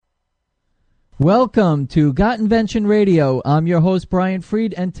Welcome to Got Invention Radio. I'm your host, Brian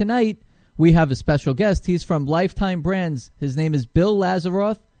Freed, and tonight we have a special guest. He's from Lifetime Brands. His name is Bill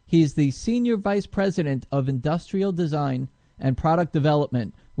Lazaroff. He's the Senior Vice President of Industrial Design and Product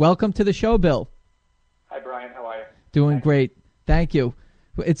Development. Welcome to the show, Bill. Hi, Brian. How are you? Doing great. Thank you.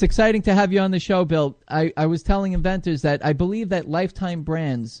 It's exciting to have you on the show, Bill. I was telling inventors that I believe that Lifetime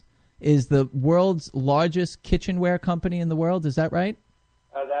Brands is the world's largest kitchenware company in the world. Is that right?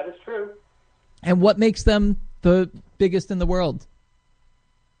 That is true. And what makes them the biggest in the world?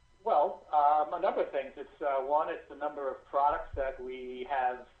 Well, a number of things. It's one, it's the number of products that we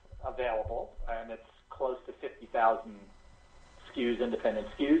have available, and it's close to 50,000 SKUs, independent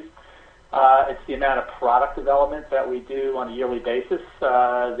SKUs. It's the amount of product development that we do on a yearly basis.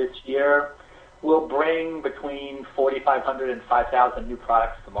 This year, we'll bring between 4,500 and 5,000 new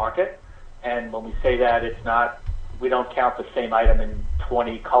products to market. And when we say that, it's not, we don't count the same item in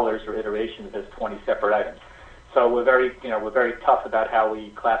 20 colors or iterations as 20 separate items. So we're very tough about how we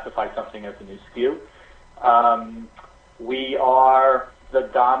classify something as a new SKU. We are the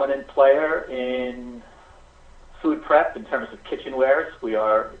dominant player in food prep in terms of kitchenwares. We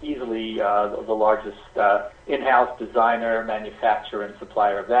are easily the largest in-house designer, manufacturer, and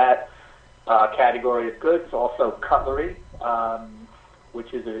supplier of that category of goods. Also cutlery,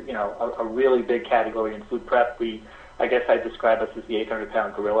 which is a really big category in food prep. I guess I describe us as the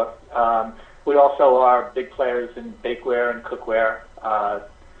 800-pound gorilla. We also are big players in bakeware and cookware,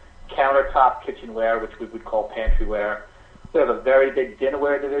 countertop kitchenware, which we would call pantryware. We have a very big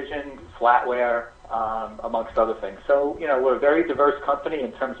dinnerware division, flatware, amongst other things. So, we're a very diverse company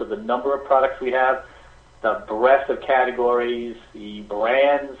in terms of the number of products we have, the breadth of categories, the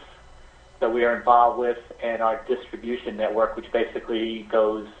brands that we are involved with, and our distribution network, which basically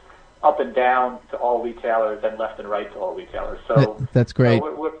goes up and down to all retailers and left and right to all retailers. So that's great.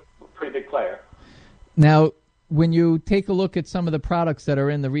 We're a pretty big player. Now, when you take a look at some of the products that are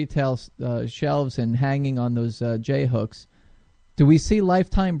in the retail shelves and hanging on those J-hooks, do we see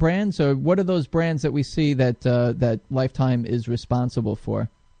Lifetime brands, or what are those brands that we see that that Lifetime is responsible for?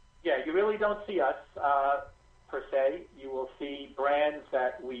 Yeah, you really don't see us per se. You will see brands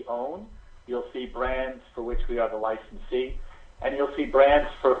that we own. You'll see brands for which we are the licensee. And you'll see brands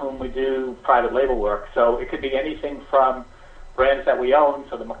for whom we do private label work. So it could be anything from brands that we own,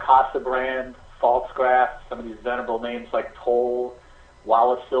 so the Mikasa brand, Pfaltzgraff, some of these venerable names like Toll,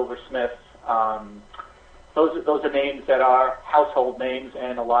 Wallace Silversmith. Those are names that are household names,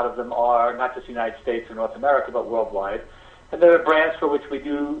 and a lot of them are not just United States or North America, but worldwide. And there are brands for which we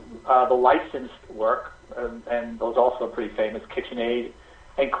do the licensed work, and those also are pretty famous. KitchenAid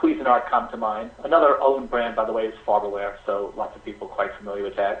and Cuisinart come to mind. Another owned brand, by the way, is Farberware, so lots of people are quite familiar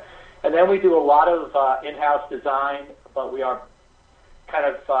with that. And then we do a lot of in-house design, but we are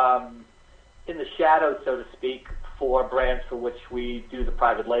kind of in the shadows, so to speak, for brands for which we do the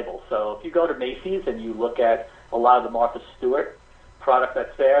private label. So if you go to Macy's and you look at a lot of the Martha Stewart product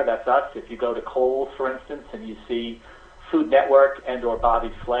that's there, that's us. If you go to Kohl's, for instance, and you see Food Network and or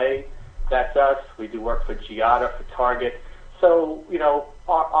Bobby Flay, that's us. We do work for Giada, for Target. So,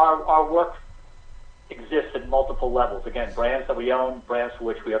 our work exists at multiple levels. Again, brands that we own, brands for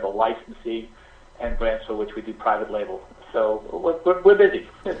which we are the licensee, and brands for which we do private label. So we're busy.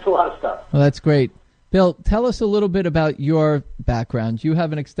 It's a lot of stuff. Well, that's great. Bill, tell us a little bit about your background. You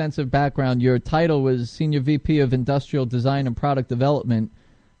have an extensive background. Your title was Senior VP of Industrial Design and Product Development.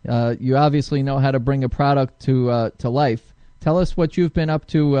 You obviously know how to bring a product to life. Tell us what you've been up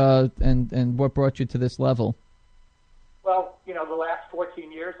to and what brought you to this level. Well, the last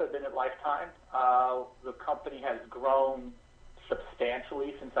 14 years I've been at Lifetime. The company has grown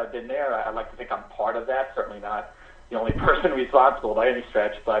substantially since I've been there. I like to think I'm part of that, certainly not the only person responsible by any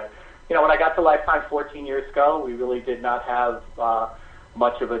stretch. But, when I got to Lifetime 14 years ago, we really did not have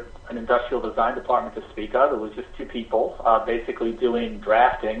much of an industrial design department to speak of. It was just two people basically doing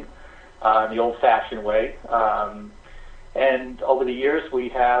drafting in the old-fashioned way. And over the years, we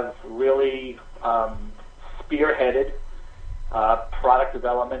have really spearheaded product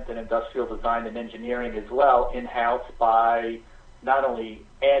development and industrial design and engineering as well in-house by not only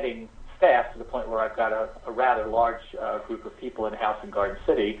adding staff to the point where I've got a rather large group of people in-house in Garden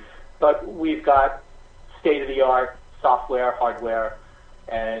City, but we've got state-of-the-art software, hardware,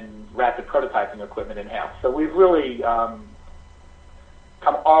 and rapid prototyping equipment in-house. So we've really come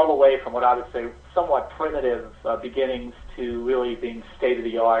all the way from what I would say somewhat primitive beginnings to really being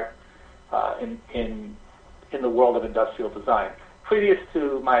state-of-the-art in the world of industrial design. Previous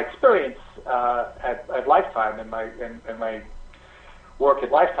to my experience at Lifetime and my work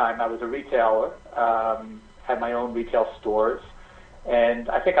at Lifetime, I was a retailer, had my own retail stores, And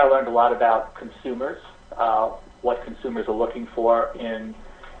I think I learned a lot about consumers, what consumers are looking for in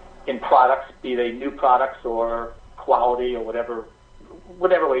products, be they new products or quality or whatever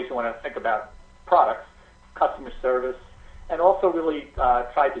ways you want to think about products, customer service, and also really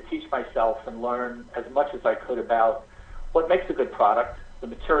tried to teach myself and learn as much as I could about what makes a good product, the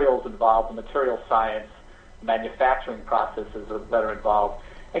materials involved, the material science, manufacturing processes that are involved,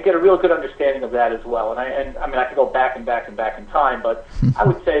 and get a real good understanding of that as well. And I mean, I could go back and back and back in time, but I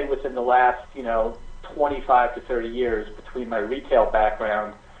would say within the last, 25 to 30 years, between my retail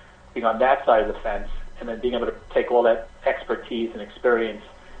background, being on that side of the fence, and then being able to take all that expertise and experience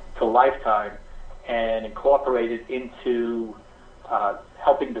to Lifetime and incorporate it into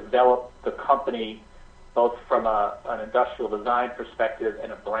helping develop the company, both from an industrial design perspective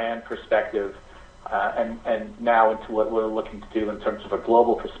and a brand perspective, and now into what we're looking to do in terms of a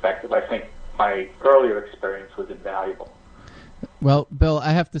global perspective. I think my earlier experience was invaluable. Well, Bill,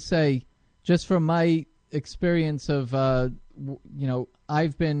 I have to say, just from my experience of,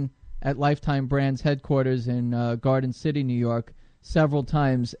 I've been at Lifetime Brands headquarters in Garden City, New York, several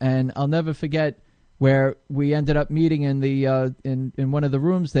times, and I'll never forget where we ended up meeting in the in one of the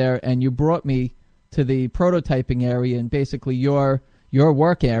rooms there, and you brought me to the prototyping area and basically your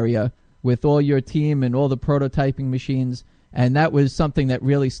work area with all your team and all the prototyping machines, and that was something that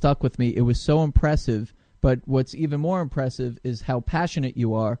really stuck with me. It was so impressive, but what's even more impressive is how passionate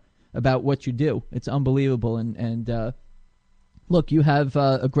you are about what you do. It's unbelievable, and look, you have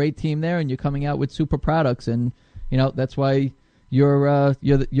a great team there, and you're coming out with super products, and that's why you're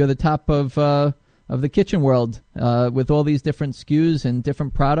the top of the kitchen world with all these different SKUs and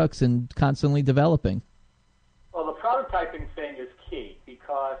different products and constantly developing. Well, the prototyping thing is key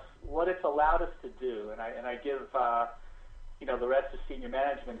because what it's allowed us to do, and I give the rest of senior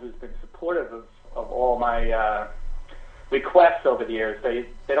management who's been supportive of all my requests over the years. They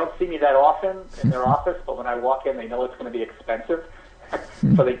don't see me that often in their office, but when I walk in, they know it's going to be expensive.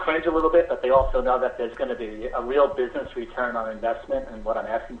 So they cringe a little bit, but they also know that there's going to be a real business return on investment in what I'm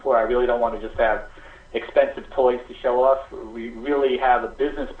asking for. I really don't want to just have expensive toys to show off. We really have a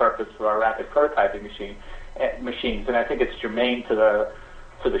business purpose for our rapid prototyping machines, and I think it's germane to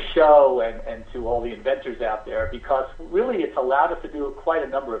the show and to all the inventors out there, because really it's allowed us to do quite a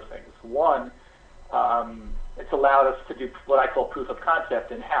number of things. One, it's allowed us to do what I call proof of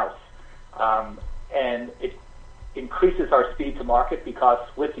concept in-house, and it increases our speed to market because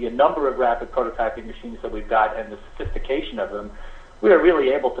with the number of rapid prototyping machines that we've got and the sophistication of them, we are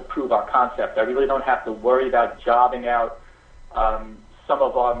really able to prove our concept. I really don't have to worry about jobbing out some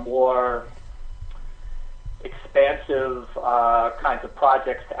of our more expansive kinds of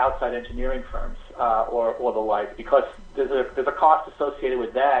projects to outside engineering firms or the like, because there's a cost associated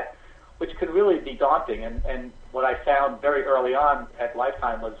with that, which could really be daunting. And what I found very early on at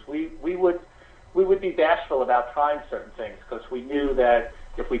Lifetime was we would be bashful about trying certain things because we knew that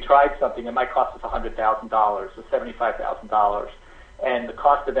if we tried something, it might cost us $100,000 or $75,000, and the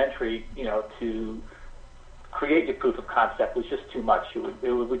cost of entry, to create your proof of concept was just too much.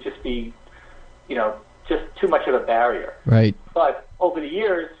 It would just be, just too much of a barrier. Right. But over the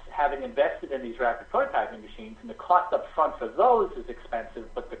years, having invested in these rapid prototyping machines, and the cost up front for those is expensive,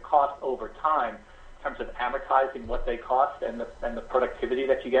 but the cost over time, in terms of amortizing what they cost and the productivity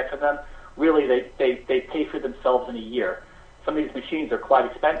that you get from them, really they pay for themselves in a year. Some of these machines are quite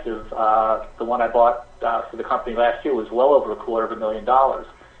expensive. The one I bought for the company last year was well over $250,000.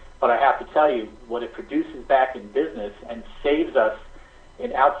 But I have to tell you, what it produces back in business and saves us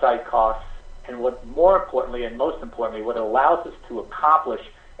in outside costs, and what more importantly and most importantly, what it allows us to accomplish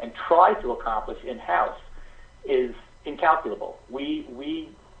and try to accomplish in-house is incalculable. We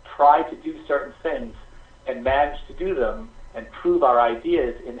try to do certain things and manage to do them and prove our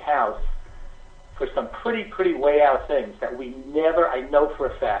ideas in-house for some pretty way out things that we never, I know for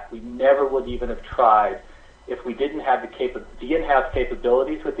a fact, we never would even have tried if we didn't have the in-house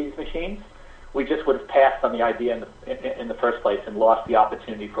capabilities with these machines. We just would have passed on the idea in the first place and lost the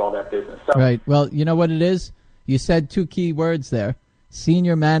opportunity for all that business. So, right. Well, you know what it is? You said two key words there: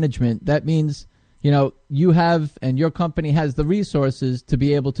 senior management. That means, you have and your company has the resources to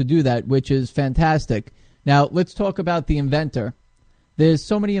be able to do that, which is fantastic. Now, let's talk about the inventor. There's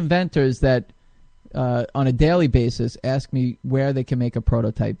so many inventors that on a daily basis ask me where they can make a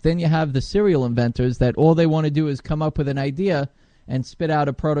prototype. Then you have the serial inventors that all they want to do is come up with an idea and spit out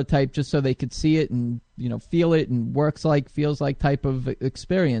a prototype just so they could see it and feel it and feels like type of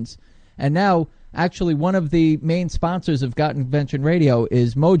experience. And now, actually, one of the main sponsors of Got Invention Radio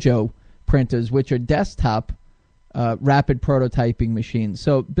is Mojo printers, which are desktop rapid prototyping machines.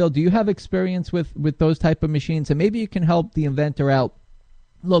 So, Bill, do you have experience with those type of machines? And maybe you can help the inventor out.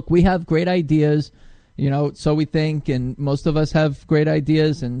 Look, we have great ideas, so we think, and most of us have great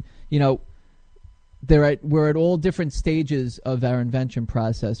ideas, and, we're at all different stages of our invention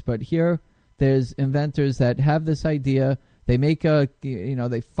process. But here, there's inventors that have this idea. They make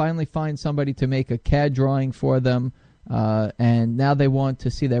they finally find somebody to make a CAD drawing for them, and now they want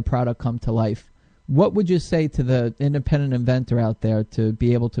to see their product come to life. What would you say to the independent inventor out there to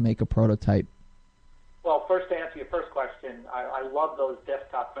be able to make a prototype? Well, first, to answer your first question, I love those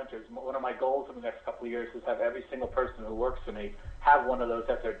desktop printers. One of my goals in the next couple of years is have every single person who works for me have one of those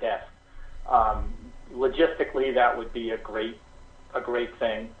at their desk. Logistically, that would be a great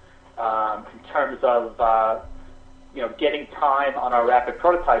thing. In terms of getting time on our rapid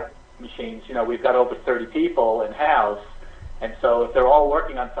prototype machines, we've got over 30 people in house, and so if they're all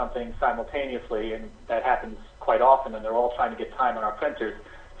working on something simultaneously, and that happens quite often, and they're all trying to get time on our printers,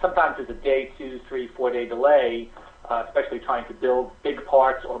 sometimes there's a day, 2, 3, 4 day delay, especially trying to build big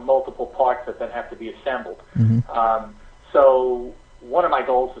parts or multiple parts that then have to be assembled. Mm-hmm. So one of my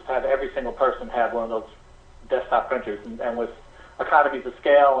goals is to have every single person have one of those desktop printers, and with economies of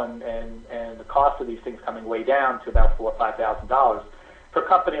scale and the cost of these things coming way down to about $4,000 or $5,000, for a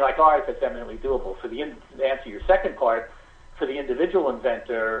company like ours, that's eminently doable. To answer your second part, for the individual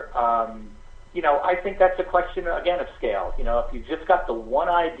inventor, I think that's a question, again, of scale. If you've just got the one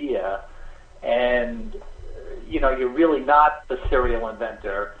idea and, you're really not the serial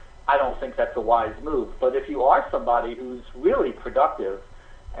inventor, I don't think that's a wise move. But if you are somebody who's really productive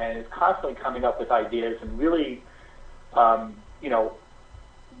and is constantly coming up with ideas and really,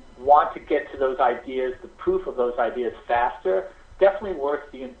 want to get to those ideas, the proof of those ideas faster, definitely worth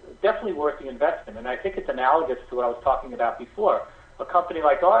the investment. And I think it's analogous to what I was talking about before. A company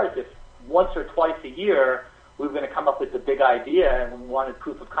like ours, if once or twice a year we were going to come up with a big idea and we wanted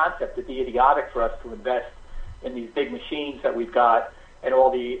proof of concept, it'd be idiotic for us to invest in these big machines that we've got and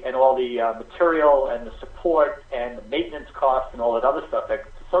all the material and the support and the maintenance costs and all that other stuff that's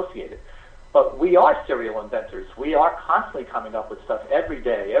associated. But we are serial inventors. We are constantly coming up with stuff every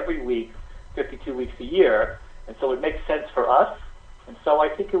day, every week, 52 weeks a year, and so it makes sense for us. And so I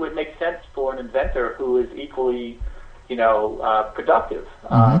think it would make sense for an inventor who is equally, productive.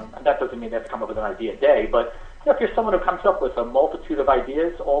 Mm-hmm. And that doesn't mean they have to come up with an idea a day, but if you're someone who comes up with a multitude of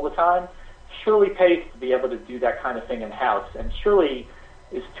ideas all the time, surely pays to be able to do that kind of thing in-house, and surely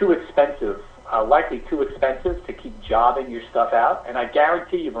is too expensive, likely too expensive to keep jobbing your stuff out. And I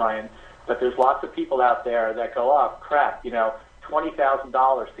guarantee you, Brian, that there's lots of people out there that go, oh, crap,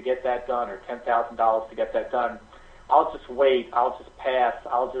 $20,000 to get that done or $10,000 to get that done. I'll just wait. I'll just pass.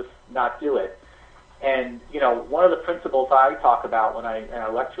 I'll just not do it. And, one of the principles I talk about when I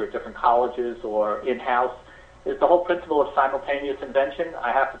lecture at different colleges or in-house is the whole principle of simultaneous invention.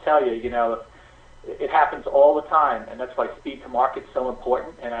 I have to tell you, it happens all the time, and that's why speed to market is so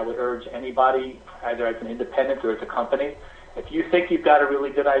important. And I would urge anybody, either as an independent or as a company, if you think you've got a really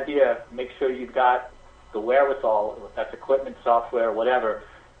good idea, make sure you've got the wherewithal, if that's equipment, software, whatever,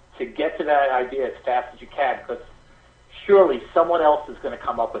 to get to that idea as fast as you can, because surely someone else is going to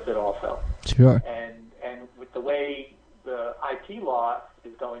come up with it also. Sure. And with the way the IP law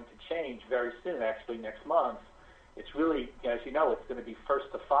is going to change very soon, actually next month, it's really, as you know, it's going to be first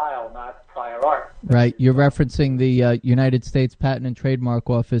to file, not prior art. Right. You're referencing the United States Patent and Trademark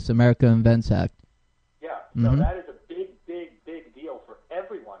Office America Invents Act. Yeah. Mm-hmm. So that is a big deal for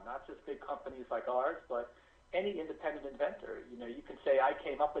everyone, not just big companies like ours, but any independent inventor. You can say, I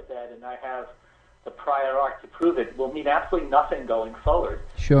came up with that and I have the prior art to prove it, will mean absolutely nothing going forward.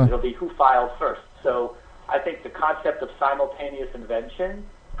 Sure. It'll be who filed first. So I think the concept of simultaneous invention,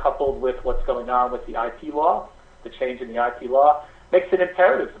 coupled with what's going on with the IP law, the change in the IP law, makes it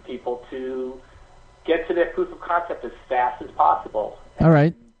imperative for people to get to their proof of concept as fast as possible. All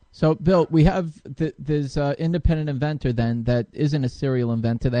right. So, Bill, we have this independent inventor then that isn't a serial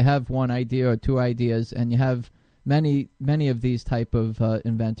inventor. They have one idea or two ideas, and you have many of these type of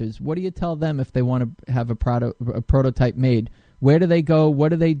inventors. What do you tell them if they want to have a prototype made? Where do they go? What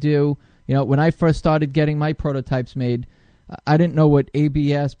do they do? When I first started getting my prototypes made, I didn't know what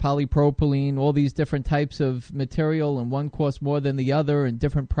ABS, polypropylene, all these different types of material, and one costs more than the other, and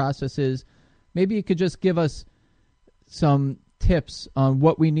different processes. Maybe you could just give us some tips on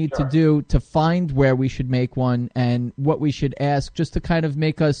what we need to do to find where we should make one and what we should ask, just to kind of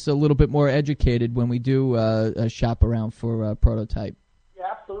make us a little bit more educated when we do shop around for a prototype. Yeah,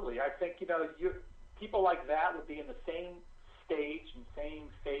 absolutely. I think, people like that would be in the same stage and same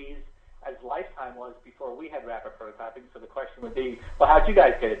phase as Lifetime was before we had rapid prototyping. So the question would be, well, how'd you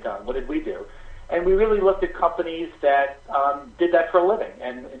guys get it done? What did we do? And we really looked at companies that did that for a living.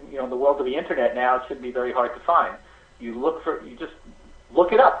 And in the world of the internet now, it shouldn't be very hard to find. You just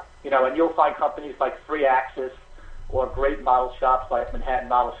look it up, and you'll find companies like 3-Axis or great model shops like Manhattan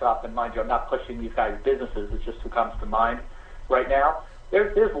Model Shop. And mind you, I'm not pushing these guys' businesses. It's just who comes to mind right now.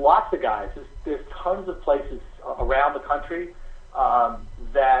 There's lots of guys. There's tons of places around the country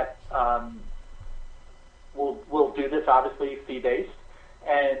that will do this, obviously fee-based.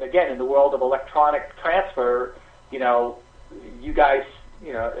 And again, in the world of electronic transfer, you guys,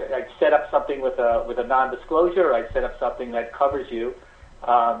 I'd set up something with a non-disclosure. I'd set up something that covers you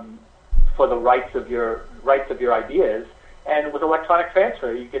for the rights of your ideas. And with electronic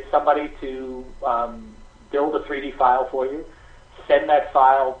transfer, you get somebody to build a 3D file for you, send that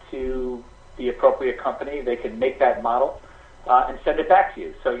file to the appropriate company. They can make that model and send it back to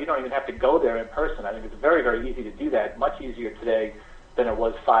you. So you don't even have to go there in person. I think it's very, very easy to do that, much easier today than it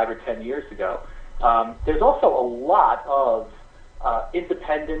was 5 or 10 years ago. There's also a lot of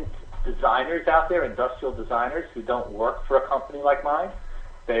independent designers out there, industrial designers, who don't work for a company like mine.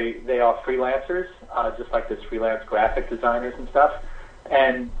 They are freelancers, just like there's freelance graphic designers and stuff.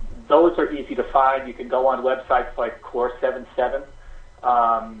 And those are easy to find. You can go on websites like Core 77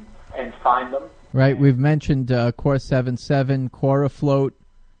 and find them. Right. We've mentioned Core 77, Core Afloat.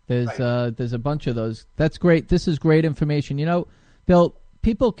 There's right. There's a bunch of those. That's great. This is great information. Bill,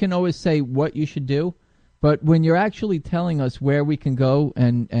 people can always say what you should do, but when you're actually telling us where we can go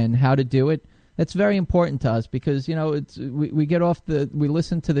and how to do it, that's very important to us, because we get off we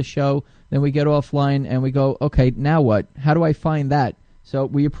listen to the show, then we get offline and we go, okay, now what? How do I find that? So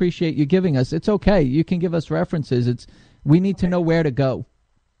we appreciate you giving us. It's okay. You can give us references. We need to know where to go.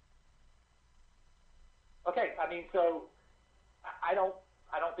 Okay. So I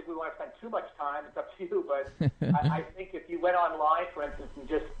don't think we want to spend too much time. It's up to you, but I think if you went online, for instance, and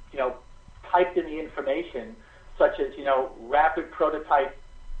just typed in the information, such as rapid prototype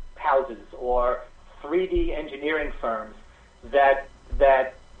houses or 3D engineering firms that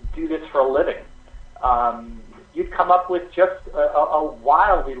do this for a living, you'd come up with just a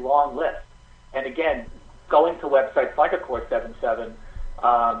wildly long list. And again, going to websites like a Core 77,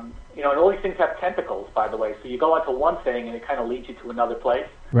 and all these things have tentacles, by the way. So you go onto one thing and it kind of leads you to another place.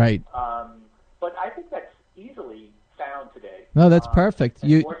 Right. But I think that's easily found today. No, that's perfect.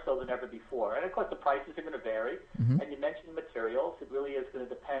 More so than ever before. And of course, the prices are going to vary. Mm-hmm. And you mentioned materials. It really is going to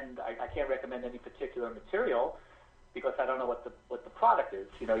depend. I can't recommend any particular material because I don't know what the product is.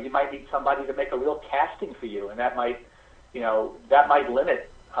 You might need somebody to make a real casting for you, and that might limit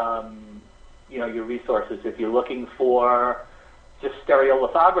your resources. If you're looking for just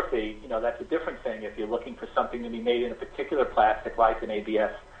stereolithography, that's a different thing. If you're looking for something to be made in a particular plastic, like an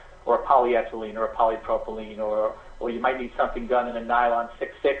ABS or a polyethylene or a polypropylene, or you might need something done in a nylon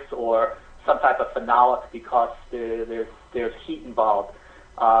 6/6 or some type of phenolic because there's heat involved.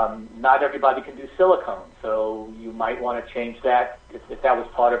 Not everybody can do silicone, so you might want to change that. If that was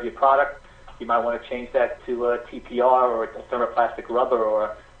part of your product, you might want to change that to a TPR or a thermoplastic rubber or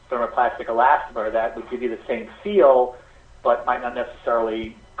a thermoplastic elastomer. That would give you the same feel, but might not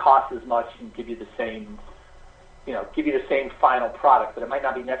necessarily cost as much and give you the same final product. But it might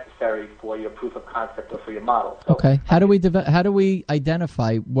not be necessary for your proof of concept or for your model. So okay. How do we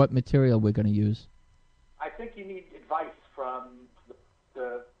identify what material we're going to use? I think you need advice from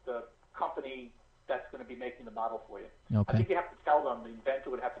the company that's going to be making the model for you. Okay. I think you have to tell them, the inventor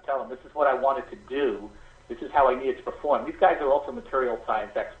would have to tell them, this is what I wanted to do, this is how I need it to perform. These guys are also material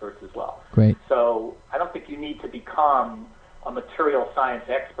science experts as well. Great. So I don't think you need to become a material science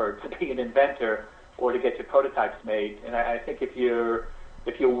expert to be an inventor or to get your prototypes made. And I think if you're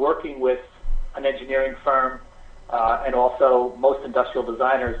working with an engineering firm, and also most industrial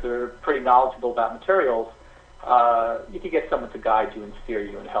designers are pretty knowledgeable about materials, you can get someone to guide you and steer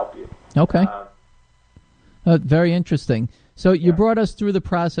you and help you. Okay. Very interesting. So you brought us through the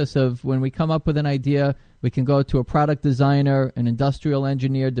process of when we come up with an idea, we can go to a product designer, an industrial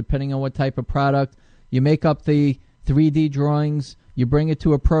engineer, depending on what type of product. You make up the 3D drawings, you bring it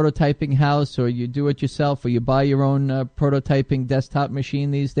to a prototyping house, or you do it yourself, or you buy your own prototyping desktop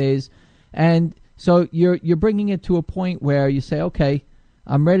machine these days. And so you're bringing it to a point where you say, okay,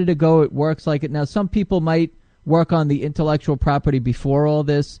 I'm ready to go. It works like it. Now, some people might work on the intellectual property before all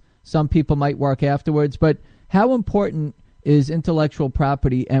this. Some people might work afterwards. But how important is intellectual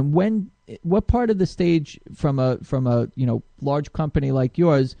property, and what part of the stage from a large company like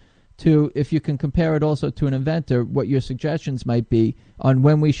yours to, if you can compare it also to an inventor, what your suggestions might be on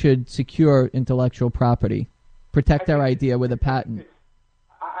when we should secure intellectual property, protect our idea with a patent?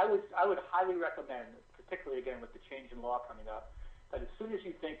 I would highly recommend, particularly again with the change in law coming up, that as soon as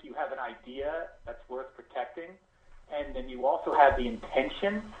you think you have an idea that's worth protecting, and then you also have the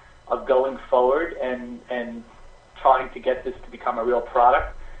intention of going forward and trying to get this to become a real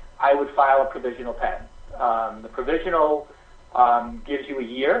product, I would file a provisional patent. The provisional gives you a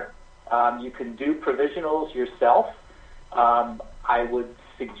year. You can do provisionals yourself. I would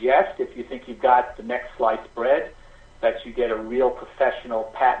suggest, if you think you've got the next sliced bread, that you get a real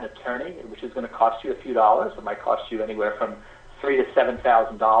professional patent attorney, which is going to cost you a few dollars. It might cost you anywhere from $3,000 to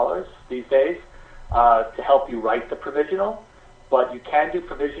 $7,000 these days to help you write the provisional. But you can do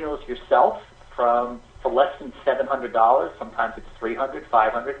provisionals yourself for less than $700. Sometimes it's $300,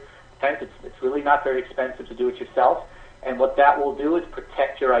 $500. It's really not very expensive to do it yourself. And what that will do is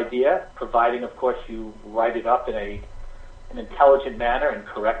protect your idea, providing, of course, you write it up in an intelligent manner and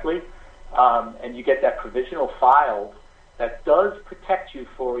correctly. And you get that provisional filed that does protect you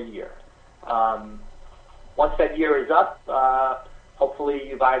for a year. Once that year is up, hopefully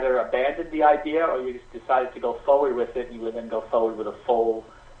you've either abandoned the idea or you decided to go forward with it, and you would then go forward with a full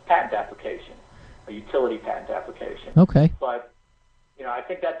patent application, a utility patent application. Okay. But, I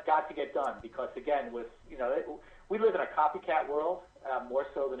think that's got to get done because, again, we live in a copycat world more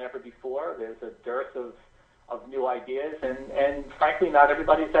so than ever before. There's a dearth of new ideas, and frankly, not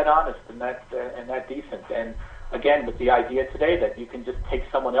everybody's that honest and that decent. And again, with the idea today that you can just take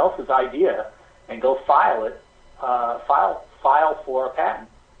someone else's idea and go file for a patent,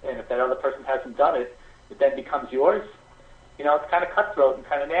 and if that other person hasn't done it, it then becomes yours. It's kind of cutthroat and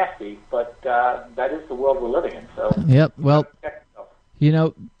kind of nasty, but that is the world we're living in. So yep. Well,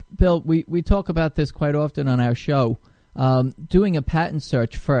 Bill, we talk about this quite often on our show. Doing a patent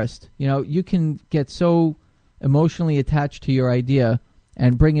search first. You can get so emotionally attached to your idea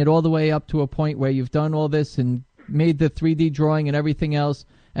and bring it all the way up to a point where you've done all this and made the 3D drawing and everything else,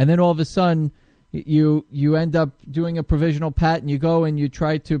 and then all of a sudden you end up doing a provisional patent. You go and you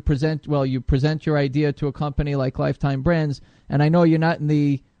try to present your idea to a company like Lifetime Brands, and I know you're not in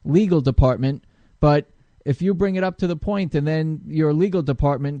the legal department, but if you bring it up to the point and then your legal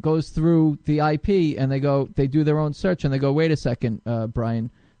department goes through the IP and they do their own search and they go, wait a second, Brian,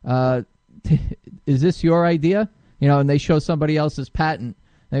 is this your idea? And they show somebody else's patent.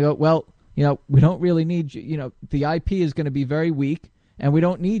 They go, well, we don't really need you. The IP is going to be very weak, and we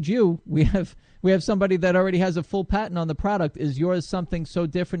don't need you. We have somebody that already has a full patent on the product. Is yours something so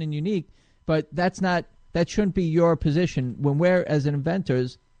different and unique? But that shouldn't be your position. When we're, as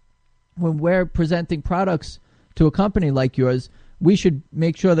inventors, when we're presenting products to a company like yours, we should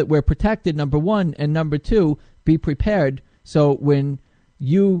make sure that we're protected, number one, and number two, be prepared. So when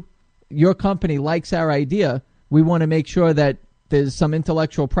your company likes our idea, we want to make sure that there's some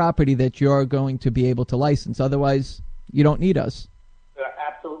intellectual property that you're going to be able to license. Otherwise, you don't need us.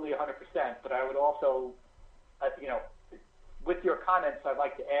 Absolutely 100%. But I would also, with your comments, I'd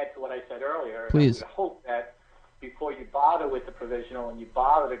like to add to what I said earlier. Please. I would hope that before you bother with the provisional and you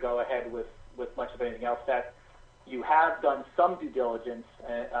bother to go ahead with much of anything else, that you have done some due diligence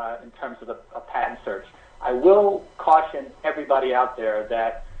in terms of a patent search. I will caution everybody out there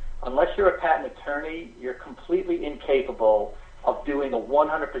that unless you're a patent attorney, you're completely incapable of doing a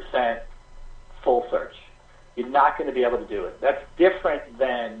 100% full search. You're not going to be able to do it. That's different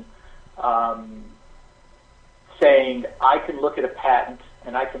than saying I can look at a patent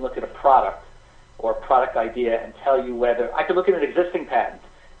and I can look at a product or a product idea and tell you whether I can look at an existing patent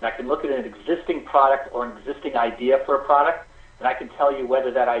and I can look at an existing product or an existing idea for a product, and I can tell you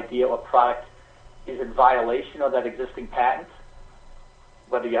whether that idea or product is in violation of that existing patent,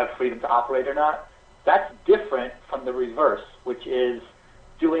 whether you have freedom to operate or not. That's different from the reverse, which is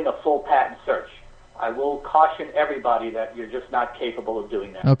doing a full patent search. I will caution everybody that you're just not capable of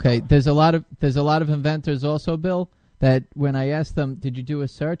doing that. Okay, there's a lot of inventors also, Bill, that when I ask them, did you do a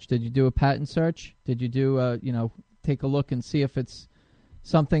search? Did you do a patent search? Did you do take a look and see if it's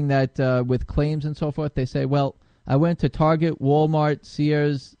something that with claims and so forth? They say, well, I went to Target, Walmart,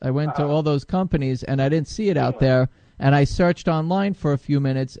 Sears, I went to all those companies and I didn't see it out there. And I searched online for a few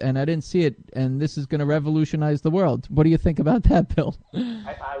minutes, and I didn't see it, and this is going to revolutionize the world. What do you think about that, Bill?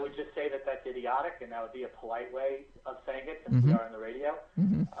 I would just say that that's idiotic, and that would be a polite way of saying it, since we are on the radio.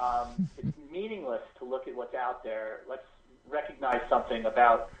 It's meaningless to look at what's out there. Let's recognize something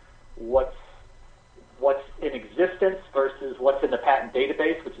about what's in existence versus what's in the patent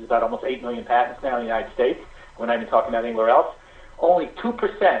database, which is about almost 8 million patents now in the United States. We're not even talking about anywhere else. Only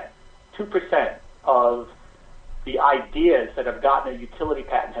 2% of the ideas that have gotten a utility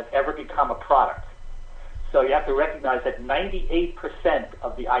patent have ever become a product. So you have to recognize that 98%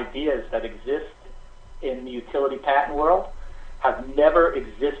 of the ideas that exist in the utility patent world have never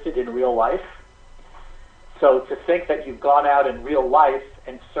existed in real life. So to think that you've gone out in real life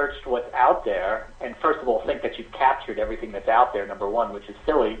and searched what's out there, and first of all, think that you've captured everything that's out there, number one, which is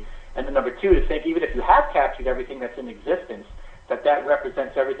silly, and then number two, to think even if you have captured everything that's in existence, that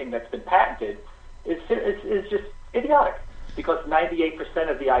represents everything that's been patented, is just idiotic. Because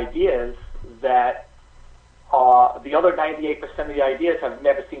 98% of the ideas that the other 98% of the ideas have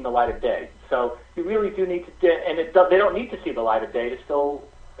never seen the light of day. So you really do need to, and they don't need to see the light of day to still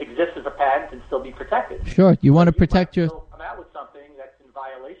exist as a patent and still be protected. Sure, you want to protect your... Come out with something that's in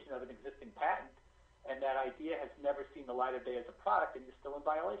violation of an existing patent, and that idea has never seen the light of day as a product, and you're still in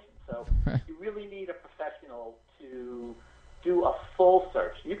violation. So you really need a professional to do a full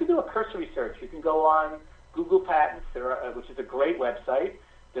search. You can do a cursory search. You can go on Google Patents, which is a great website.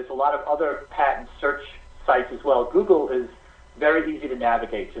 There's a lot of other patent search sites as well. Google is very easy to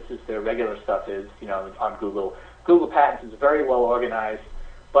navigate, just as their regular stuff is, on Google. Google Patents is very well organized.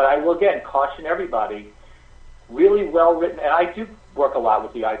 But I will, again, caution everybody, really well written, and I do work a lot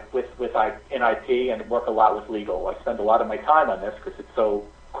with in IP and work a lot with legal. I spend a lot of my time on this because it's so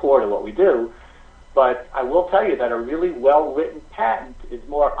core to what we do. But I will tell you that a really well-written patent is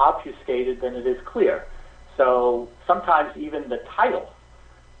more obfuscated than it is clear. So sometimes even the title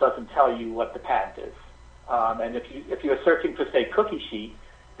doesn't tell you what the patent is. And if you're searching for, say, cookie sheet,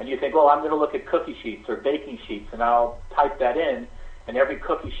 and you think, well, I'm going to look at cookie sheets or baking sheets, and I'll type that in, and every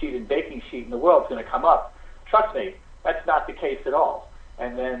cookie sheet and baking sheet in the world is going to come up. Trust me, that's not the case at all.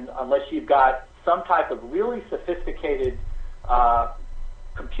 And then unless you've got some type of really sophisticated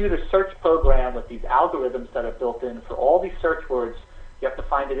computer search program with these algorithms that are built in for all these search words, you have to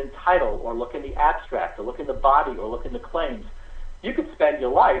find it in title or look in the abstract or look in the body or look in the claims. You could spend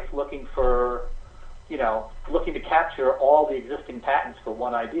your life looking to capture all the existing patents for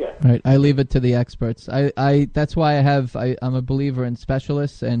one idea. Right. I leave it to the experts. That's why I'm a believer in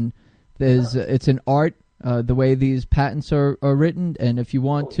specialists, and it's an art, the way these patents are written, and if you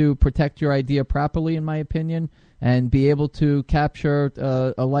want to protect your idea properly, in my opinion, and be able to capture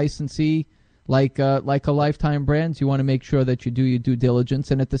a licensee like a Lifetime Brands, you want to make sure that you do your due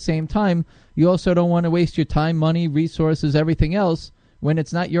diligence, and at the same time, you also don't want to waste your time, money, resources, everything else when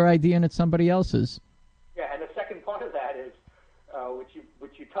it's not your idea and it's somebody else's. Yeah, and the second part of that is,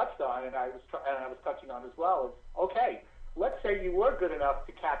 which you touched on, and I was touching on as well, is okay. Let's say you were good enough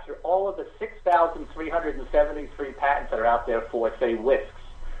to capture all of the 6,373 patents that are out there for, say, whisks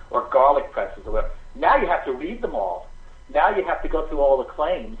or garlic presses or whatever. Now you have to read them all. Now you have to go through all the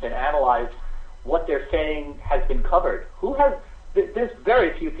claims and analyze what they're saying has been covered. There's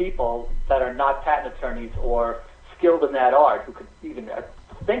very few people that are not patent attorneys or skilled in that art who could even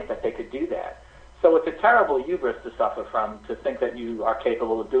think that they could do that. So it's a terrible hubris to suffer from, to think that you are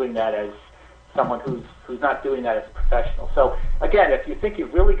capable of doing that as someone who's not doing that as a professional. So again, if you think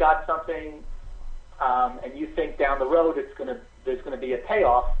you've really got something and you think down the road there's going to be a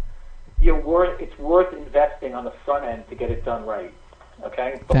payoff, it's worth investing on the front end to get it done right.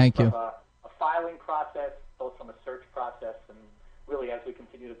 Okay? Thank you. From a filing process, both from a search process, and really as we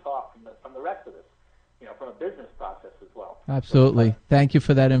continue to talk from the rest of this, from a business process as well. Absolutely. Thank you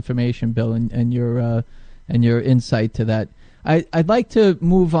for that information, Bill, and your insight to that. I'd like to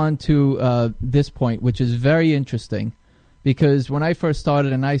move on to this point, which is very interesting, because when I first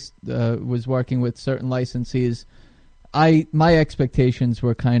started and I was working with certain licensees, my expectations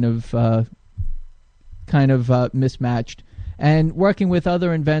were kind of mismatched. And working with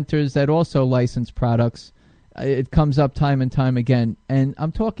other inventors that also license products, it comes up time and time again. And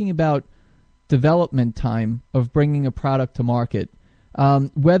I'm talking about development time of bringing a product to market.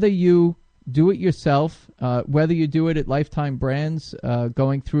 Whether you do it yourself, whether you do it at Lifetime Brands,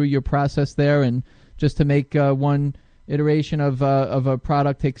 going through your process there, and just to make one iteration of a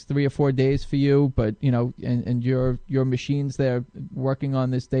product takes 3 or 4 days for you, but and your machines there working on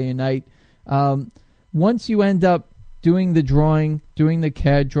this day and night. Once you end up doing the drawing, doing the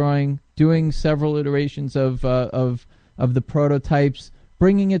CAD drawing, doing several iterations of the prototypes,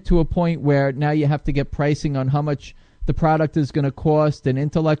 bringing it to a point where now you have to get pricing on how much the product is going to cost and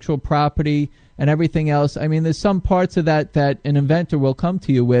intellectual property and everything else. I mean, there's some parts of that an inventor will come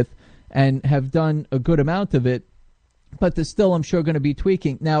to you with and have done a good amount of it, but there's still, I'm sure, going to be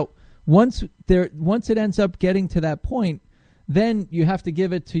tweaking. Now, once it ends up getting to that point, then you have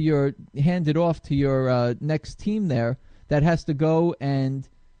to hand it off to your next team there that has to go and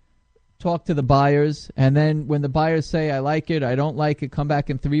talk to the buyers, and then when the buyers say, I like it, I don't like it, come back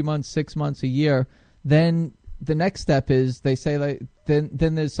in 3 months, 6 months, a year, then the next step is they say, then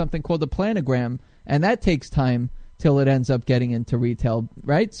there's something called a planogram, and that takes time till it ends up getting into retail,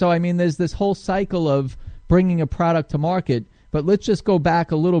 right? So, I mean, there's this whole cycle of bringing a product to market, but let's just go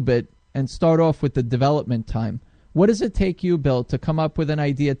back a little bit and start off with the development time. What does it take you, Bill, to come up with an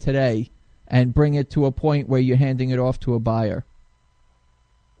idea today and bring it to a point where you're handing it off to a buyer?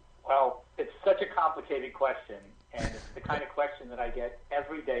 Well, it's such a complicated question, and it's the kind of question that I get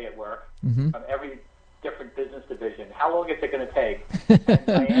every day at work from every different business division. How long is it going to take? And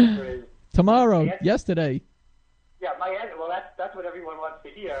my answer is tomorrow, yesterday. Yeah, my answer. Well, that's what everyone wants to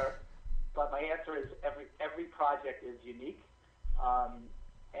hear. But my answer is every project is unique,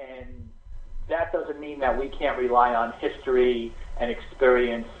 and that doesn't mean that we can't rely on history and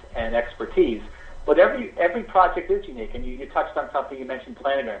experience and expertise. But every project is unique, and you touched on something. You mentioned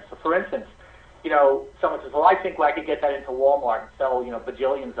planograms. So, for instance, someone says, "Well, I think I could get that into Walmart and sell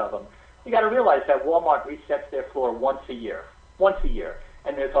bajillions of them." You got to realize that Walmart resets their floor once a year,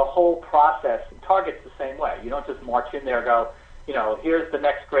 and there's a whole process. And Target's the same way. You don't just march in there and go, here's the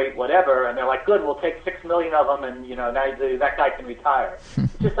next great whatever, and they're like, good, we'll take 6 million of them, and now that guy can retire.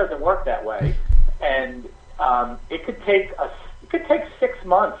 It just doesn't work that way, and it could take 6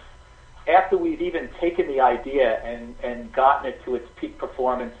 months after we've even taken the idea and gotten it to its peak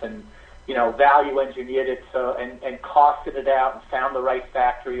performance and value engineered it and costed it out and found the right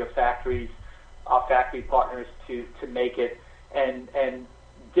factory or factories, our factory partners to make it and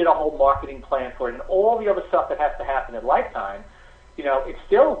did a whole marketing plan for it and all the other stuff that has to happen at lifetime. It's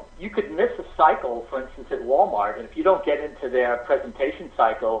still, you could miss a cycle, for instance, at Walmart, and if you don't get into their presentation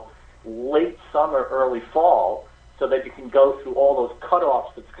cycle late summer, early fall, so that you can go through all those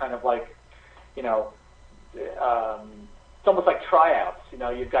cutoffs, it's kind of like, it's almost like tryouts.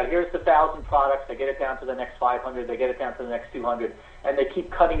 You've got, here's the 1,000 products, they get it down to the next 500, they get it down to the next 200, and they keep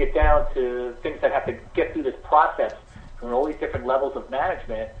cutting it down to things that have to get through this process from all these different levels of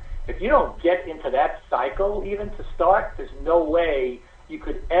management. If you don't get into that cycle even to start, there's no way you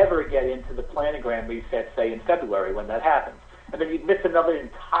could ever get into the planogram reset, say, in February when that happens. And then you'd miss another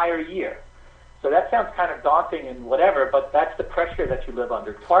entire year. So that sounds kind of daunting and whatever, but that's the pressure that you live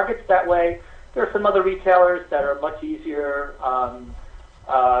under. Target's that way. There are some other retailers that are much easier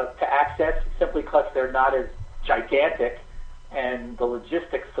to access simply because they're not as gigantic, and the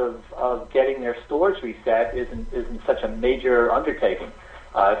logistics of getting their stores reset isn't such a major undertaking.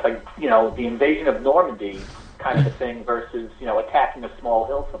 It's like, the invasion of Normandy kind of a thing versus, attacking a small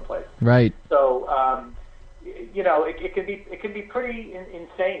hill someplace. Right. So, it can be pretty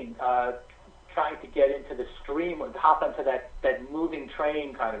insane trying to get into the stream or hop onto that moving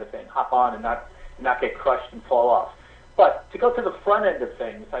train kind of a thing, hop on and not get crushed and fall off. But to go to the front end of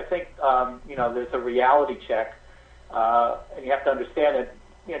things, I think, there's a reality check, and you have to understand that,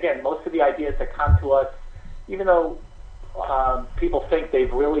 again, most of the ideas that come to us, even though people think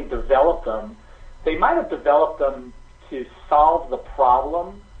they've really developed them, they might have developed them to solve the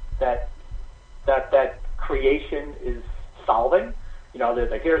problem that creation is solving.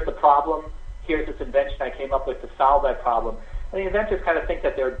 There's like, here's the problem, here's this invention I came up with to solve that problem. And the inventors kind of think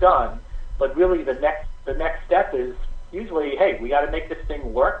that they're done, but really the next step is usually, hey, we got to make this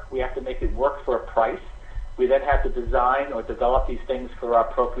thing work. We have to make it work for a price. We then have to design or develop these things for our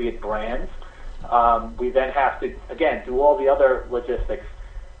appropriate brands. We then have to, again, do all the other logistics,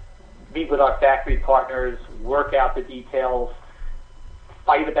 meet with our factory partners, work out the details,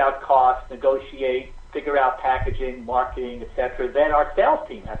 fight about costs, negotiate, figure out packaging, marketing, etc. Then our sales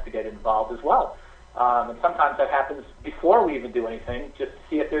team has to get involved as well. And sometimes that happens before we even do anything, just to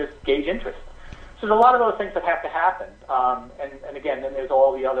see if there's gauge interest. So there's a lot of those things that have to happen. And again, then there's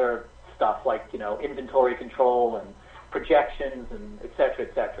all the other stuff like, inventory control and projections and et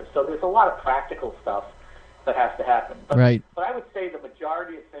cetera. So there's a lot of practical stuff that has to happen. But, right. But I would say the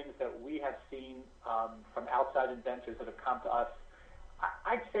majority of things that we have seen from outside inventors that have come to us,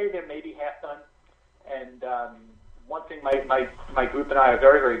 I'd say they're maybe half done. And one thing my group and I are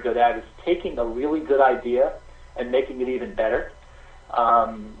very, very good at is taking a really good idea and making it even better.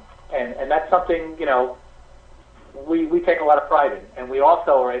 And that's something, we take a lot of pride in. And we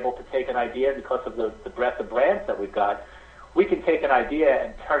also are able to take an idea because of the breadth of brands that we've got. We can take an idea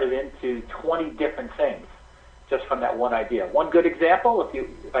and turn it into 20 different things just from that one idea. One good example,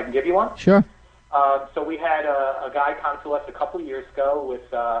 if I can give you one. Sure. So we had a guy come to us a couple of years ago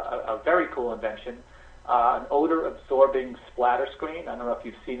with a very cool invention, an odor-absorbing splatter screen. I don't know if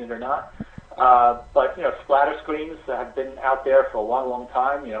you've seen it or not. But, splatter screens have been out there for a long, long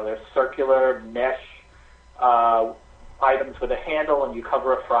time. They're circular mesh items with a handle, and you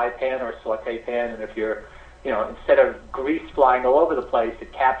cover a fry pan or a saute pan, and if you're, instead of grease flying all over the place,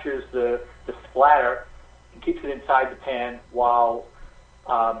 it captures the splatter and keeps it inside the pan while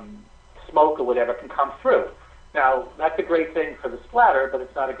smoke or whatever can come through. Now, that's a great thing for the splatter, but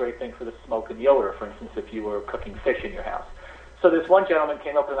it's not a great thing for the smoke and the odor, for instance, if you were cooking fish in your house. So this one gentleman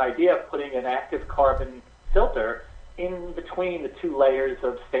came up with an idea of putting an active carbon filter in between the two layers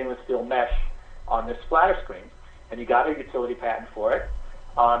of stainless steel mesh on this splatter screen. And he got a utility patent for it,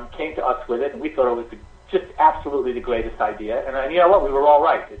 came to us with it, and we thought it was just absolutely the greatest idea. And you know what? We were all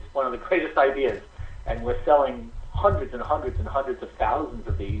right. It's one of the greatest ideas. And we're selling hundreds and hundreds and hundreds of thousands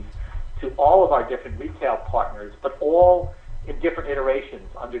of these to all of our different retail partners, but all in different iterations,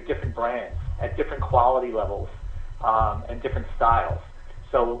 under different brands, at different quality levels, and different styles.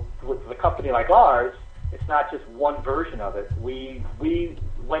 So with a company like ours, it's not just one version of it. We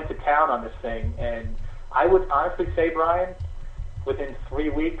went to town on this thing, and I would honestly say, Brian, within 3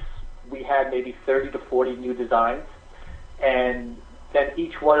 weeks, we had maybe 30 to 40 new designs, and then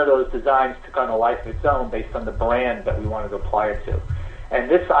each one of those designs took on a life of its own based on the brand that we wanted to apply it to. And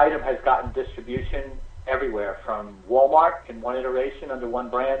this item has gotten distribution everywhere, from Walmart in one iteration under one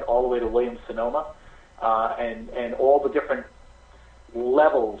brand, all the way to Williams-Sonoma, and all the different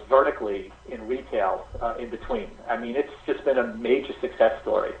levels vertically in retail in between. I mean, it's just been a major success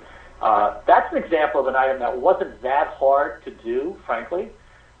story. That's an example of an item that wasn't that hard to do, frankly,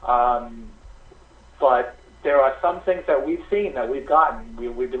 but there are some things that we've seen, that we've gotten.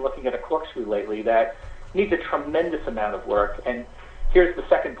 We've been looking at a corkscrew lately that needs a tremendous amount of work. And here's the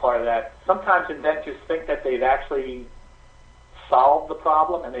second part of that. Sometimes inventors think that they've actually solved the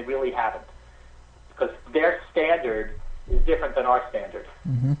problem, and they really haven't, because their standard is different than our standard.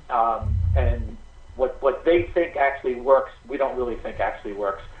 Mm-hmm. And what they think actually works, we don't really think actually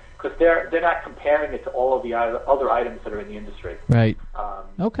works, because they're not comparing it to all of the other items that are in the industry. Right.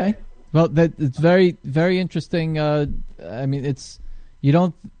 Okay. Well, it's very, very interesting. I mean,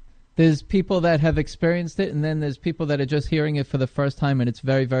 there's people that have experienced it, and then there's people that are just hearing it for the first time, and it's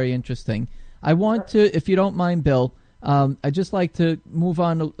very, very interesting. I want to, if you don't mind, Bill, I'd just like to move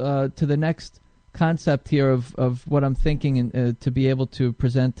on to the next concept here of what I'm thinking, and to be able to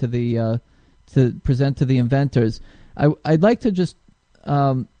present to the inventors. I'd like to just,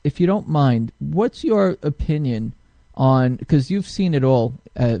 if you don't mind, what's your opinion on, because you've seen it all,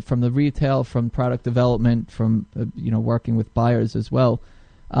 from the retail, from product development, from working with buyers as well.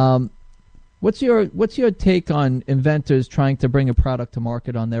 What's your take on inventors trying to bring a product to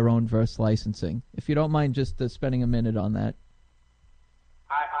market on their own versus licensing? If you don't mind just spending a minute on that.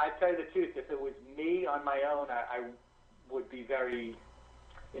 I tell you the truth, if it was me on my own, I would be very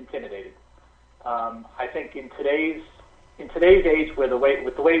intimidated. I think in today's age, with the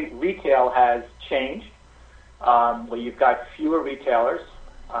way retail has changed, where you've got fewer retailers,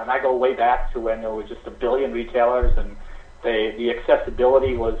 and I go way back to when there was just 1 billion retailers, and the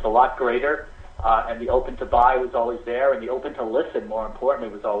accessibility was a lot greater, and the open to buy was always there, and the open to listen, more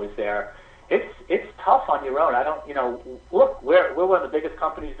importantly, was always there. It's tough on your own. Look, we're one of the biggest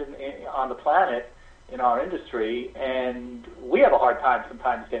companies on the planet in our industry, and we have a hard time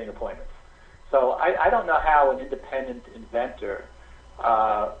sometimes getting appointments. So I don't know how an independent inventor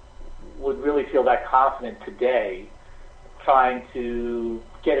would really feel that confident today trying to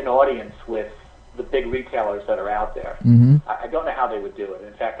get an audience with the big retailers that are out there. Mm-hmm. I don't know how they would do it.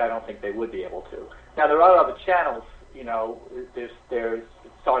 In fact, I don't think they would be able to. Now, there are other channels. There's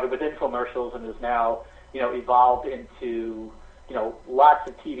started with infomercials and is now evolved into lots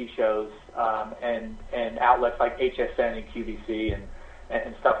of TV shows and outlets like HSN and QVC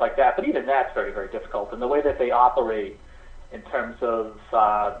and stuff like that. But even that's very, very difficult. And the way that they operate in terms of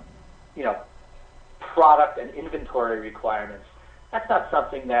product and inventory requirements, that's not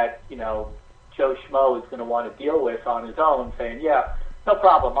something that Joe Schmo is going to want to deal with on his own, saying, yeah, no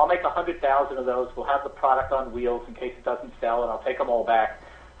problem, I'll make 100,000 of those, we'll have the product on wheels in case it doesn't sell, and I'll take them all back.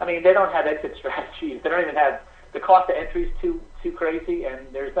 I mean, they don't have exit strategies. They don't even have, the cost of entry is too crazy, and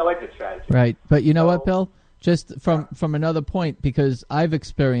there's no exit strategy. Right, but you know what, Bill? Just from another point, because I've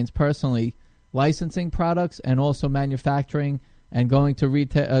experienced personally licensing products and also manufacturing and going to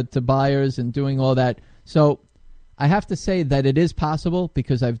retail to buyers and doing all that. So I have to say that it is possible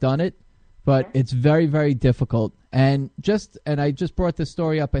because I've done it, but it's very, very difficult. And I just brought this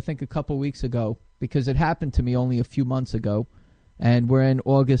story up, I think, a couple weeks ago because it happened to me only a few months ago, and we're in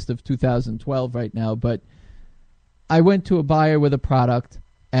August of 2012 right now. But I went to a buyer with a product,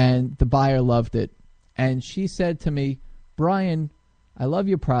 and the buyer loved it. And she said to me, Brian, I love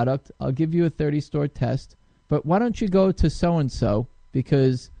your product. I'll give you a 30-store test, but why don't you go to so-and-so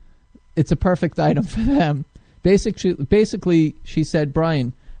because it's a perfect item for them. Basically, she said,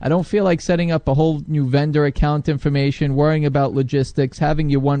 Brian, I don't feel like setting up a whole new vendor account information, worrying about logistics, having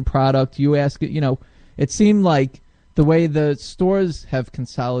your one product. You ask, it seemed like the way the stores have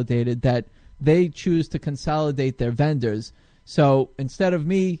consolidated that they choose to consolidate their vendors. So instead of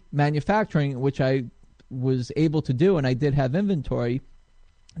me manufacturing, which I was able to do and I did have inventory,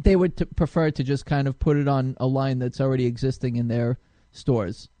 they would prefer to just kind of put it on a line that's already existing in their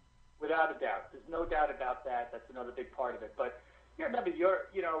stores. Without a doubt. There's no doubt about that. That's another big part of it. But you remember,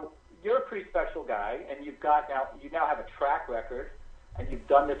 you're a pretty special guy, and you now have a track record, and you've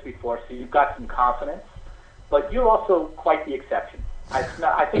done this before, so you've got some confidence. But you're also quite the exception. I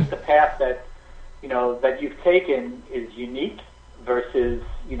think the path that you've taken is unique versus,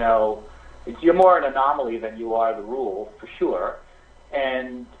 you're more an anomaly than you are the rule, for sure.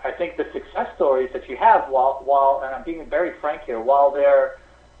 And I think the success stories that you have, while and I'm being very frank here, while they're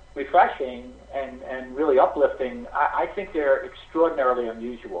refreshing and really uplifting, I think they're extraordinarily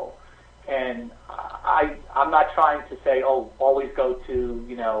unusual. And I'm not trying to say, always go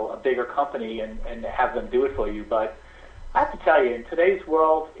to, a bigger company and have them do it for you. But I have to tell you, in today's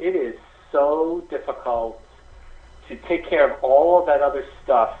world, it is so difficult to take care of all of that other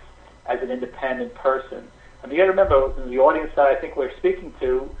stuff as an independent person. I mean, you got to remember, the audience that I think we're speaking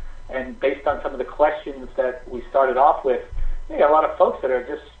to, and based on some of the questions that we started off with, you got a lot of folks that are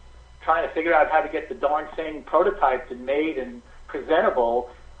just trying to figure out how to get the darn thing prototyped and made and presentable.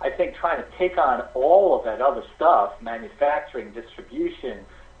 I think trying to take on all of that other stuff, manufacturing, distribution,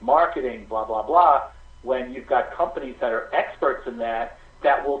 marketing, blah, blah, blah, when you've got companies that are experts in that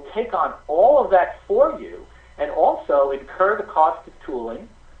will take on all of that for you and also incur the cost of tooling.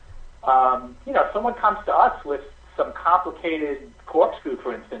 If someone comes to us with some complicated corkscrew,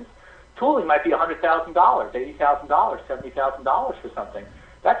 for instance, tooling might be $100,000, $80,000, $70,000 for something.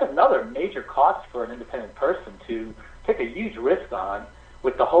 That's another major cost for an independent person to take a huge risk on,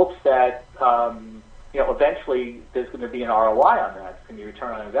 with the hopes that eventually there's going to be an ROI on that. It's going to be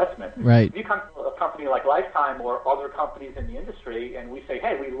return on investment. Right. If you come to a company like Lifetime or other companies in the industry, and we say,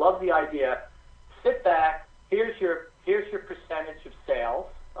 hey, we love the idea. Sit back. Here's your percentage of sales.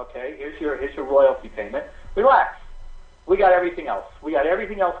 Okay. Here's your royalty payment. Relax. We got everything else. We got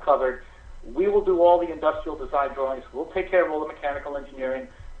everything else covered. We will do all the industrial design drawings. We'll take care of all the mechanical engineering.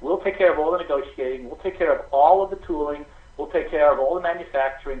 We'll take care of all the negotiating. We'll take care of all of the tooling. We'll take care of all the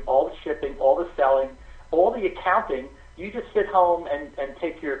manufacturing, all the shipping, all the selling, all the accounting. You just sit home and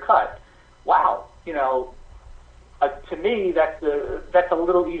take your cut. Wow. To me, that's a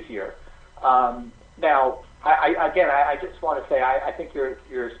little easier. Now, I just want to say I think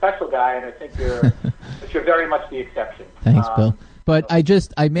you're a special guy, and I think you're very much the exception. Thanks, Bill. But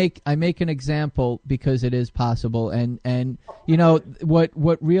I make an example because it is possible, and what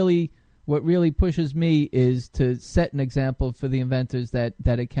really pushes me is to set an example for the inventors that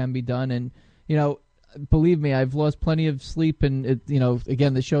it can be done. And believe me, I've lost plenty of sleep, and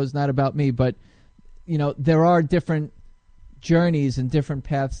again, the show is not about me, but there are different journeys and different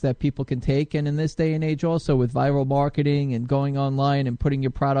paths that people can take. And in this day and age, also with viral marketing and going online and putting your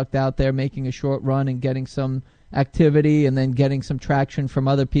product out there, making a short run and getting some activity and then getting some traction from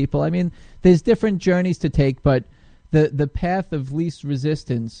other people. I mean, there's different journeys to take, but the path of least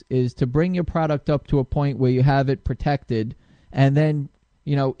resistance is to bring your product up to a point where you have it protected, and then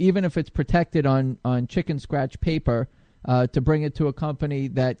even if it's protected on chicken scratch paper, to bring it to a company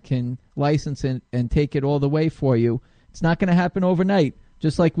that can license it and take it all the way for you. It's not going to happen overnight,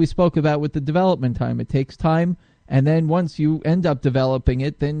 just like we spoke about with the development time. It takes time, and then once you end up developing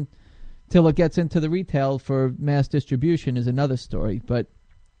it, then till it gets into the retail for mass distribution is another story. But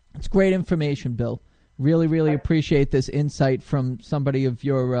it's great information, Bill. Really, really appreciate this insight from somebody of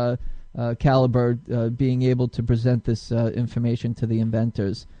your caliber, being able to present this information to the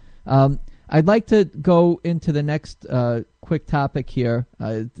inventors. I'd like to go into the next quick topic here.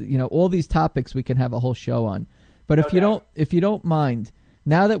 All these topics we can have a whole show on. But if you don't mind,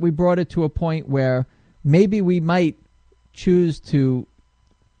 now that we brought it to a point where maybe we might choose to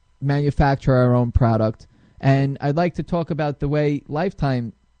manufacture our own product, and I'd like to talk about the way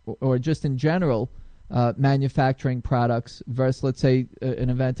Lifetime, or just in general, manufacturing products versus, let's say, an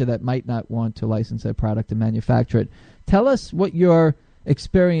inventor that might not want to license their product and manufacture it. Tell us what your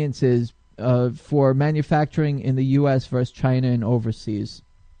experience is for manufacturing in the U.S. versus China and overseas.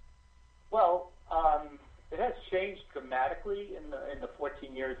 Well, it has changed dramatically in the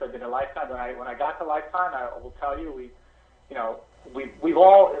 14 years I've been at Lifetime. When I got to Lifetime, I will tell you, we've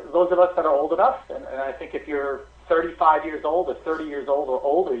all, those of us that are old enough, and I think if you're 35 years old or 30 years old or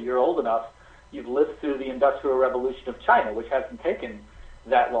older, you're old enough. You've lived through the Industrial Revolution of China, which hasn't taken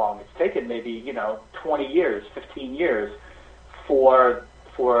that long. It's taken maybe 20 years, 15 years for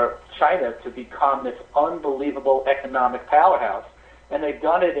China to become this unbelievable economic powerhouse. And they've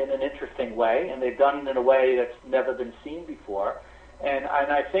done it in an interesting way, and they've done it in a way that's never been seen before. And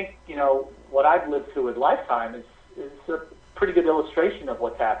I think, what I've lived through with Lifetime is a pretty good illustration of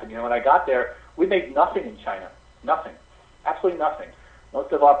what's happened. When I got there, We made nothing in China. Nothing. Absolutely nothing.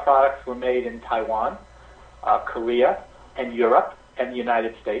 Most of our products were made in Taiwan, Korea, and Europe, and the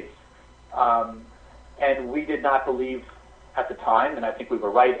United States. And we did not believe at the time, and I think we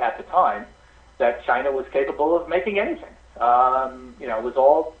were right at the time, that China was capable of making anything. It was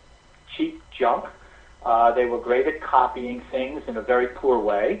all cheap junk. They were great at copying things in a very poor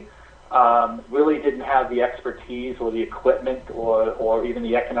way. Really didn't have the expertise or the equipment or even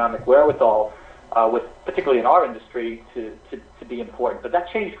the economic wherewithal, particularly in our industry, to be important. But that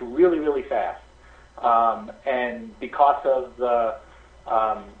changed really, really fast. And because of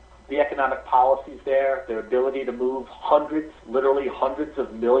the economic policies there, their ability to move literally hundreds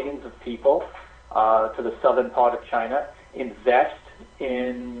of millions of people to the southern part of China, invest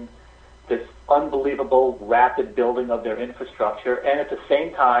in this unbelievable rapid building of their infrastructure, and at the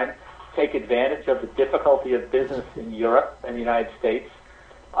same time take advantage of the difficulty of business in Europe and the United States,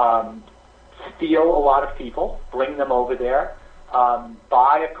 steal a lot of people, bring them over there,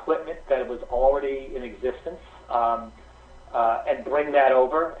 buy equipment that was already in existence, and bring that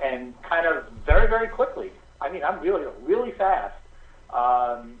over, and kind of very, very quickly, I'm really, really fast,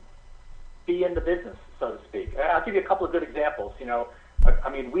 be in the business, so to speak. I'll give you a couple of good examples.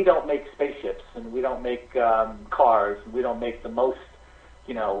 We don't make spaceships, and we don't make cars, and we don't make the most,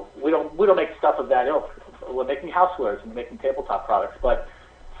 we don't make stuff of that ilk. We're making housewares and making tabletop products, but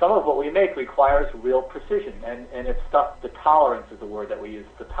some of what we make requires real precision, and it's stuff, the tolerance is the word that we use.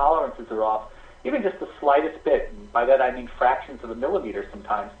 The tolerances are off, even just the slightest bit, and by that I mean fractions of a millimeter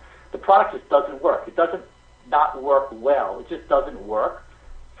sometimes. The product just doesn't work. It doesn't not work well. It just doesn't work.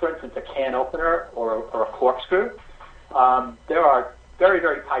 For instance, a can opener or a corkscrew, there are very,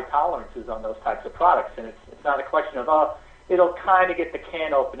 very high tolerances on those types of products, and it's not a question of, it'll kind of get the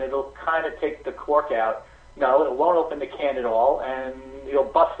can open, it'll kind of take the cork out. No, it won't open the can at all, and you'll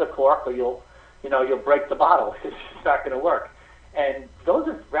bust the cork, or you'll break the bottle. It's just not going to work. And those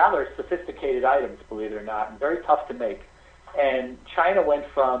are rather sophisticated items, believe it or not, and very tough to make. And China went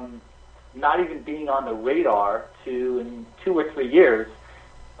from not even being on the radar to, in 2 or 3 years,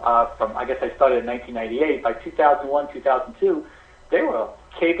 I guess I started in 1998, by 2001, 2002, they were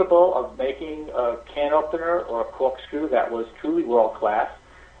capable of making a can opener or a corkscrew that was truly world-class,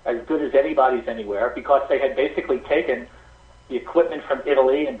 as good as anybody's anywhere, because they had basically taken the equipment from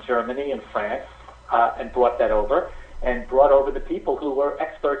Italy and Germany and France and brought that over, and brought over the people who were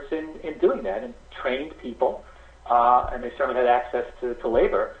experts in doing that, and trained people, and they certainly had access to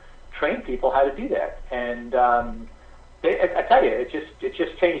labor, trained people how to do that. And I tell you, it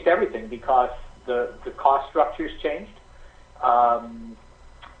just changed everything, because the cost structures changed,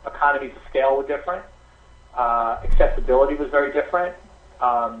 economies of scale were different, accessibility was very different.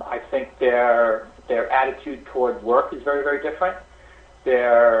 I think their attitude toward work is very, very different.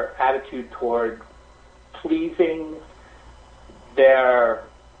 Their attitude toward pleasing their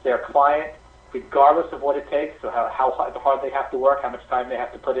client, regardless of what it takes, so how hard they have to work, how much time they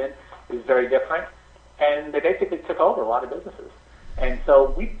have to put in, is very different. And they basically took over a lot of businesses. And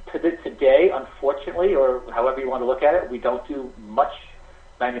so today, unfortunately, or however you want to look at it, we don't do much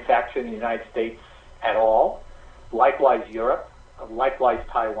manufacturing in the United States at all. Likewise, Europe. Likewise,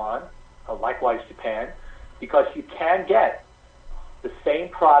 Taiwan, likewise, Japan, because you can get the same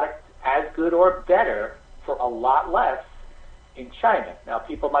product as good or better for a lot less in China. Now,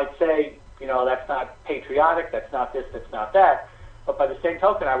 people might say, that's not patriotic, that's not this, that's not that, but by the same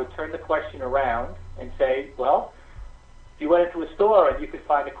token, I would turn the question around and say, well, if you went into a store and you could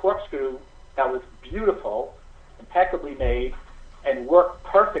find a corkscrew that was beautiful, impeccably made, and worked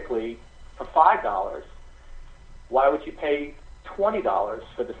perfectly for $5, why would you pay $20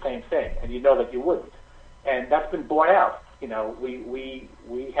 for the same thing? And you know that you wouldn't. And that's been borne out.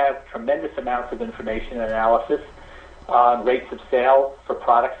 We have tremendous amounts of information and analysis on rates of sale for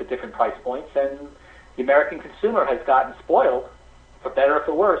products at different price points, and the American consumer has gotten spoiled, for better or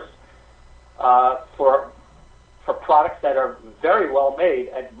for worse, for products that are very well made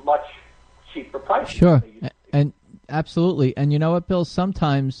at much cheaper prices. Sure, and absolutely. And you know what, Bill?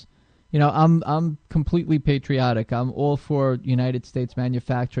 Sometimes, I'm completely patriotic. I'm all for United States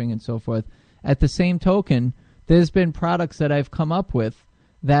manufacturing and so forth. At the same token, there's been products that I've come up with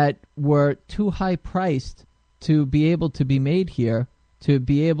that were too high priced to be able to be made here, to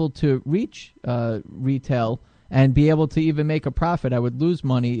be able to reach retail and be able to even make a profit. I would lose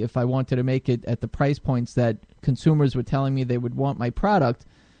money if I wanted to make it at the price points that consumers were telling me they would want my product.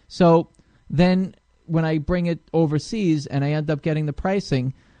 So then when I bring it overseas and I end up getting the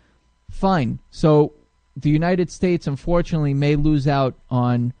pricing, fine. So the United States, unfortunately, may lose out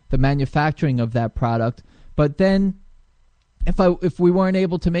on the manufacturing of that product, but then if we weren't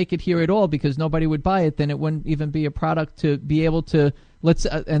able to make it here at all because nobody would buy it, then it wouldn't even be a product to be able to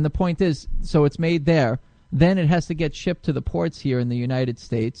and the point is, so it's made there, then it has to get shipped to the ports here in the United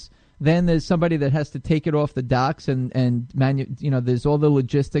States. Then there's somebody that has to take it off the docks and there's all the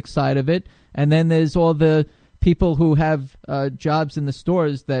logistics side of it, and then there's all the people who have jobs in the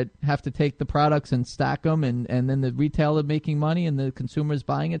stores that have to take the products and stack them, and then the retailer making money and the consumers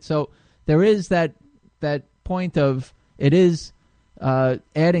buying it. So there is that point of it is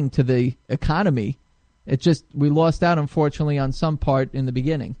adding to the economy. It just, we lost out, unfortunately, on some part in the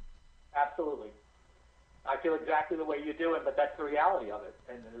beginning. Absolutely. I feel exactly the way you're doing, but that's the reality of it,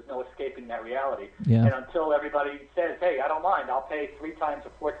 and there's no escaping that reality. Yeah. And until everybody says, hey, I don't mind, I'll pay 3 times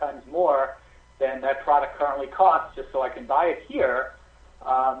or 4 times more than that product currently costs just so I can buy it here,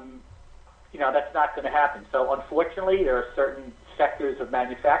 that's not going to happen. So unfortunately, there are certain sectors of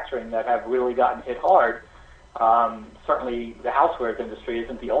manufacturing that have really gotten hit hard. Certainly the housewares industry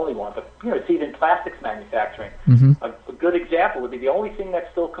isn't the only one, but it's even plastics manufacturing. Mm-hmm. A good example would be the only thing that's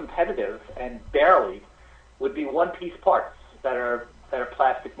still competitive, and barely, would be one-piece parts that are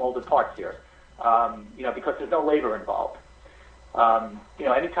plastic molded parts here, because there's no labor involved.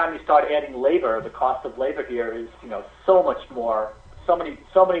 Anytime you start adding labor, the cost of labor here is, so much more, so many,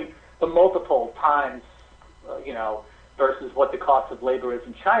 the multiple times, versus what the cost of labor is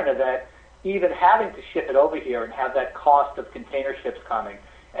in China, that even having to ship it over here and have that cost of container ships coming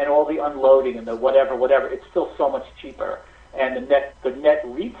and all the unloading and the whatever, it's still so much cheaper. And the net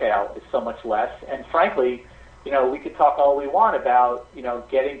retail is so much less. And frankly, we could talk all we want about,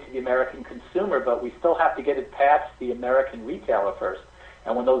 getting to the American consumer, but we still have to get it past the American retailer first.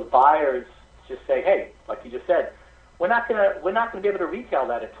 And when those buyers just say, hey, like you just said, we're not gonna be able to retail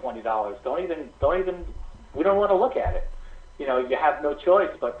that at $20. We don't want to look at it. You have no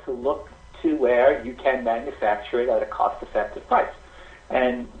choice but to look to where you can manufacture it at a cost-effective price,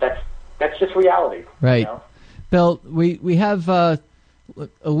 and that's just reality. Right, Bill. We have a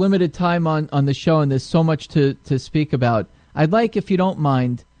limited time on the show, and there's so much to speak about. I'd like, if you don't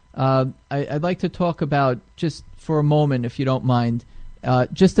mind, I'd like to talk about, just for a moment, if you don't mind,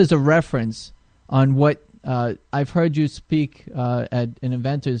 just as a reference on what I've heard you speak at an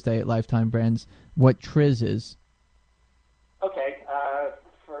Inventors Day at Lifetime Brands, what Triz is. Okay.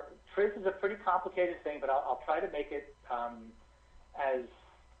 Triz is a pretty complicated thing, but I'll try to make it as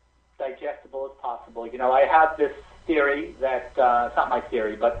digestible as possible. I have this theory that, it's not my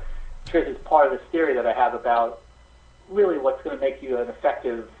theory, but Triz is part of this theory that I have about really what's going to make you an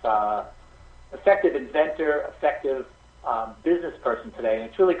effective inventor, effective business person today. And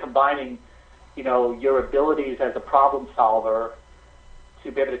it's really combining, your abilities as a problem solver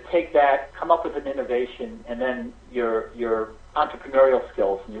to be able to take that, come up with an innovation, and then your entrepreneurial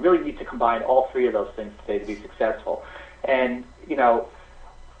skills. And you really need to combine all 3 of those things today to be successful. And,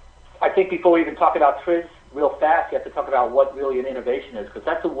 I think before we even talk about Triz real fast, you have to talk about what really an innovation is, because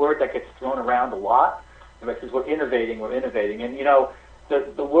that's a word that gets thrown around a lot. Everybody says, we're innovating. And,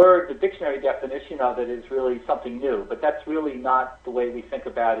 the dictionary definition of it is really something new, but that's really not the way we think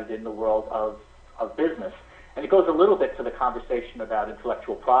about it in the world of business. And it goes a little bit to the conversation about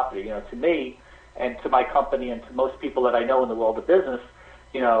intellectual property. To me and to my company and to most people that I know in the world of business,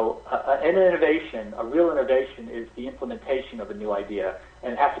 an innovation, a real innovation, is the implementation of a new idea,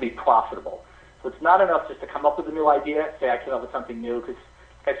 and it has to be profitable. So it's not enough just to come up with a new idea, say I came up with something new, because,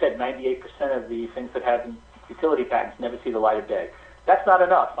 like I said, 98% of the things that have utility patents never see the light of day. That's not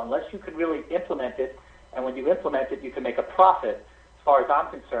enough unless you can really implement it, and when you implement it, you can make a profit. As far as I'm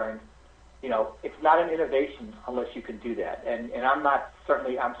concerned, it's not an innovation unless you can do that. And I'm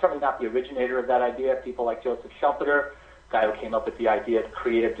certainly not the originator of that idea. People like Joseph Schumpeter, guy who came up with the idea of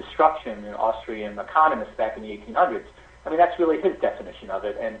creative destruction, an Austrian economist back in the 1800s. I mean, that's really his definition of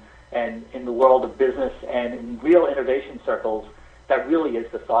it. And in the world of business and in real innovation circles, that really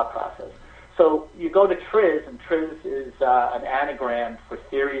is the thought process. So you go to Triz, and Triz is an anagram for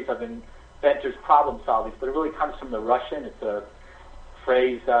theories of inventors' problem solving, but it really comes from the Russian. It's a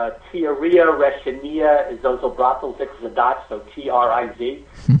phrase, Teoria Reshenia Izozobratolzik Zadat, so T-R-I-Z.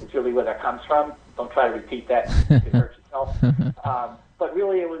 It's really where that comes from. Don't try to repeat that. You can hurt yourself. But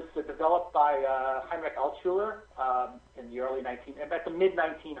really it was developed by Heinrich Altschuler in the at the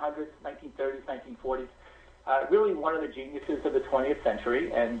mid-1900s, 1930s, 1940s. Really one of the geniuses of the 20th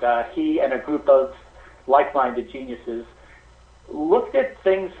century, and he and a group of like-minded geniuses looked at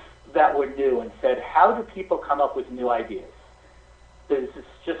things that were new and said, how do people come up with new ideas? Is this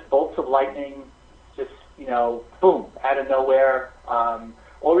just bolts of lightning, just, boom, out of nowhere?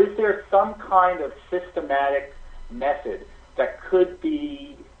 Or is there some kind of systematic method that could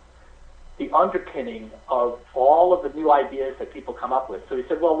be the underpinning of all of the new ideas that people come up with. So he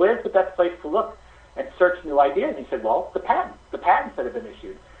said, well, where's the best place to look and search new ideas? And he said, well, the patents that have been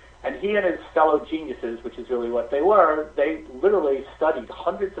issued. And he and his fellow geniuses, which is really what they were, they literally studied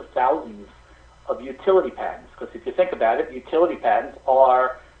hundreds of thousands of utility patents. Because if you think about it, utility patents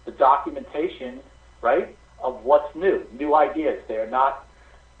are the documentation, right, of what's new ideas. They're not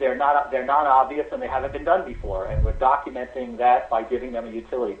obvious, and they haven't been done before. And we're documenting that by giving them a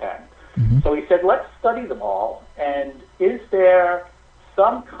utility patent. Mm-hmm. So he said, let's study them all. And is there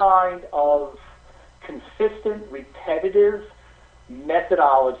some kind of consistent, repetitive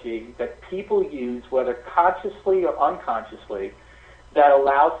methodology that people use, whether consciously or unconsciously, that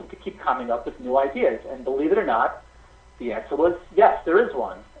allows them to keep coming up with new ideas? And believe it or not, the answer was yes, there is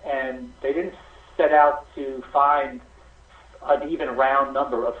one. And they didn't set out to find an even round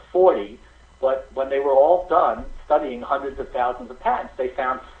number of 40, but when they were all done studying hundreds of thousands of patents, they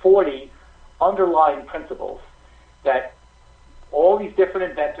found 40 underlying principles that all these different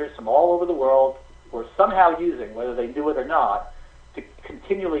inventors from all over the world were somehow using, whether they knew it or not, to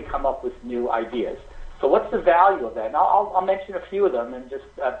continually come up with new ideas. So what's the value of that? And I'll mention a few of them, and just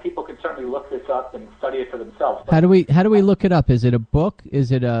people can certainly look this up and study it for themselves. But how do we look it up? Is it a book?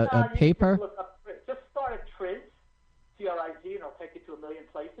 Is it a paper? Just start at TRIZ, TRIZ, and it'll take you to a million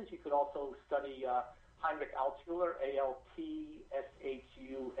places. You could also study Heinrich Altschuler,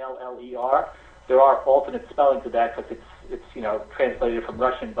 Altschuller. There are alternate spellings of that because it's translated from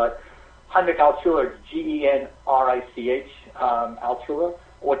Russian, but Heinrich Altschuler is Genrich, Altschuler,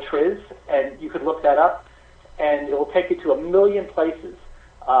 or TRIZ, and you could look that up, and it will take you to a million places.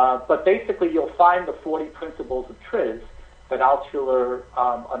 But basically, you'll find the 40 principles of TRIZ that Altschuler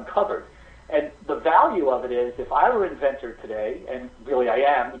uncovered. And the value of it is, if I were an inventor today, and really I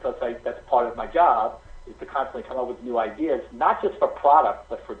am, because that's part of my job, is to constantly come up with new ideas, not just for product,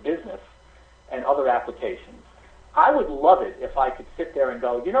 but for business and other applications. I would love it if I could sit there and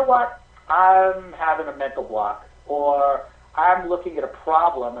go, you know what, I'm having a mental block, or I'm looking at a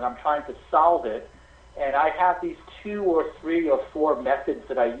problem and I'm trying to solve it, and I have these 2 or 3 or 4 methods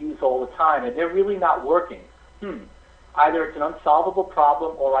that I use all the time, and they're really not working. Either it's an unsolvable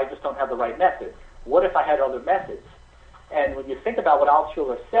problem, or I just don't have the right method. What if I had other methods? And when you think about what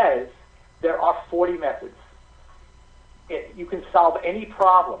Altschuler says, there are 40 methods. You can solve any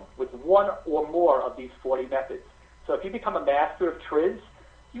problem with one or more of these 40 methods. So if you become a master of TRIZ,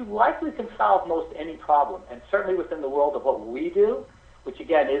 you likely can solve most any problem. And certainly within the world of what we do, which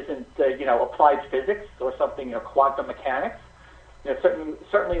again isn't applied physics or something, quantum mechanics.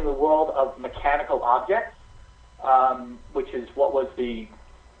 Certainly in the world of mechanical objects, which is what was the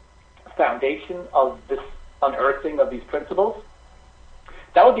foundation of this unearthing of these principles.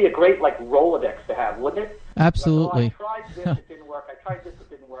 That would be a great Rolodex to have, wouldn't it? Absolutely. I tried this, it didn't work. I tried this, it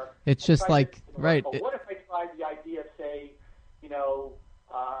didn't work. It's just like, right. But what if I tried the idea of, say,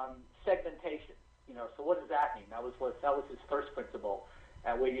 segmentation? So what does that mean? That was his first principle,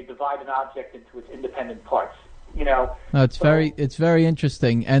 where you divide an object into its independent parts. No, it's very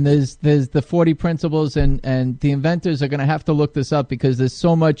interesting, and there's the 40 principles, and the inventors are going to have to look this up because there's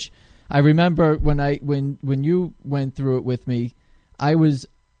so much. I remember when you went through it with me, I was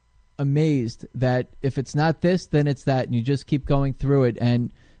amazed that if it's not this, then it's that, and you just keep going through it.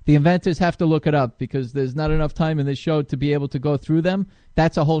 And the inventors have to look it up because there's not enough time in this show to be able to go through them.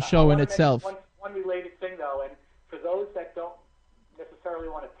 That's a whole show in itself. One related thing, though, and for those that don't necessarily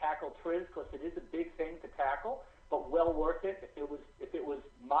want to tackle TRIZ, because it is a big thing to tackle, but well worth it. If it was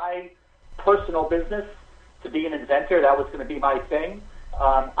my personal business to be an inventor, that was going to be my thing.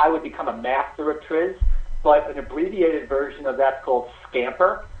 I would become a master of TRIZ, but an abbreviated version of that's called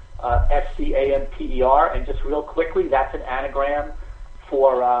SCAMPER, SCAMPER, and just real quickly, that's an anagram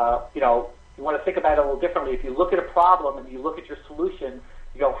for, you want to think about it a little differently. If you look at a problem and you look at your solution,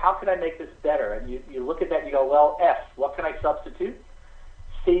 you go, how can I make this better? And you look at that and you go, well, S, what can I substitute?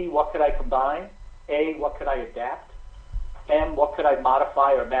 C, what could I combine? A, what could I adapt? M, what could I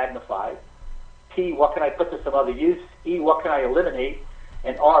modify or magnify? P, what can I put to some other use? E, what can I eliminate?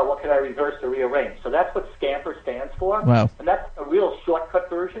 And R, what can I reverse or rearrange? So that's what SCAMPER stands for. Wow. And that's a real shortcut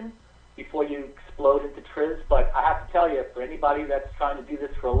version before you explode into TRIZ. But I have to tell you, for anybody that's trying to do this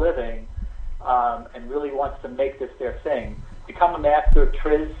for a living and really wants to make this their thing, become a master of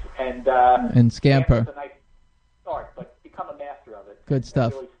TRIZ and SCAMPER. It's a nice start, but become a master of it. Good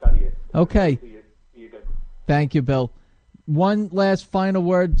stuff. Really study it. Okay. You're good. Thank you, Bill. One last final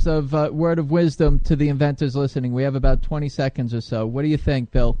word of wisdom to the inventors listening. We have about 20 seconds or so. What do you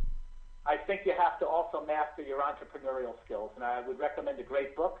think, Bill? I think you have to also master your entrepreneurial skills, and I would recommend a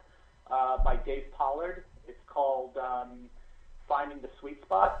great book by Dave Pollard. It's called Finding the Sweet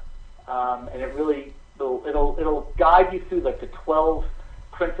Spot. and it'll guide you through like the 12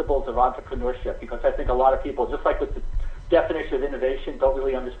 principles of entrepreneurship, because I think a lot of people, just like with the definition of innovation, don't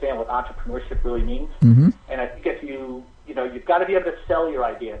really understand what entrepreneurship really means. Mm-hmm. And I think if you've got to be able to sell your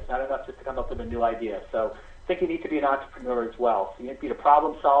idea. It's not enough just to come up with a new idea. So I think you need to be an entrepreneur as well. So you need to be a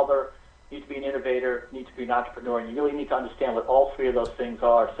problem solver, you need to be an innovator, you need to be an entrepreneur, and you really need to understand what all three of those things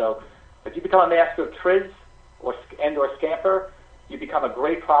are. So if you become a master of triz or scamper, you become a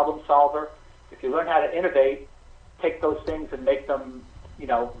great problem solver. If you learn how to innovate, take those things and make them,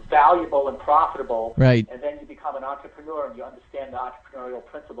 valuable and profitable. Right. And then you become an entrepreneur and you understand the entrepreneurial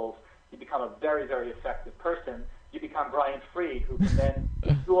principles. You become a very, very effective person. You become Brian Freed, who can then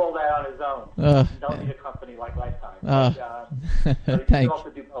do all that on his own. You don't need a company like Lifetime. So you can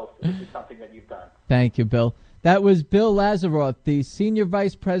also do both. This is something that you've done. Thank you, Bill. That was Bill Lazaroff, the Senior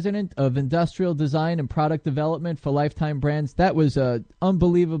Vice President of Industrial Design and Product Development for Lifetime Brands. That was an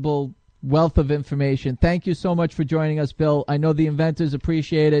unbelievable wealth of information. Thank you so much for joining us, Bill. I know the inventors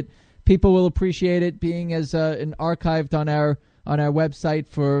appreciate it. People will appreciate it being as an archived on our website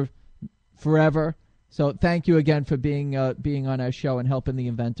for forever. So thank you again for being on our show and helping the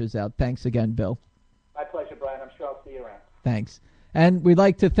inventors out. Thanks again, Bill. My pleasure, Brian. I'm sure I'll see you around. Thanks. And we'd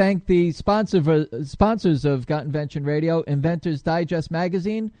like to thank the sponsors of Got Invention Radio, Inventors Digest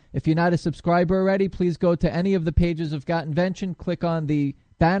Magazine. If you're not a subscriber already, please go to any of the pages of Got Invention, click on the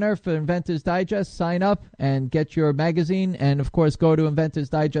banner for Inventors Digest, sign up, and get your magazine. And, of course, go to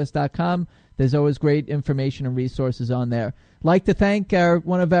inventorsdigest.com. There's always great information and resources on there. Like to thank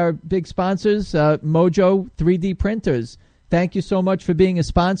one of our big sponsors, Mojo 3D Printers. Thank you so much for being a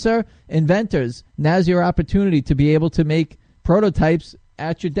sponsor. Inventors, now's your opportunity to be able to make prototypes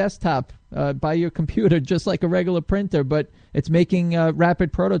at your desktop by your computer, just like a regular printer, but it's making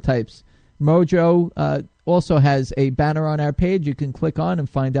rapid prototypes. Mojo also has a banner on our page you can click on and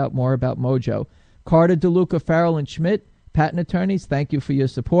find out more about Mojo. Carter, DeLuca, Farrell, and Schmidt, patent attorneys, thank you for your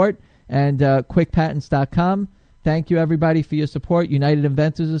support. And QuickPatents.com. Thank you, everybody, for your support. United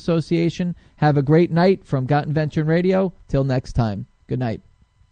Inventors Association. Have a great night from Got Invention Radio. Till next time. Good night.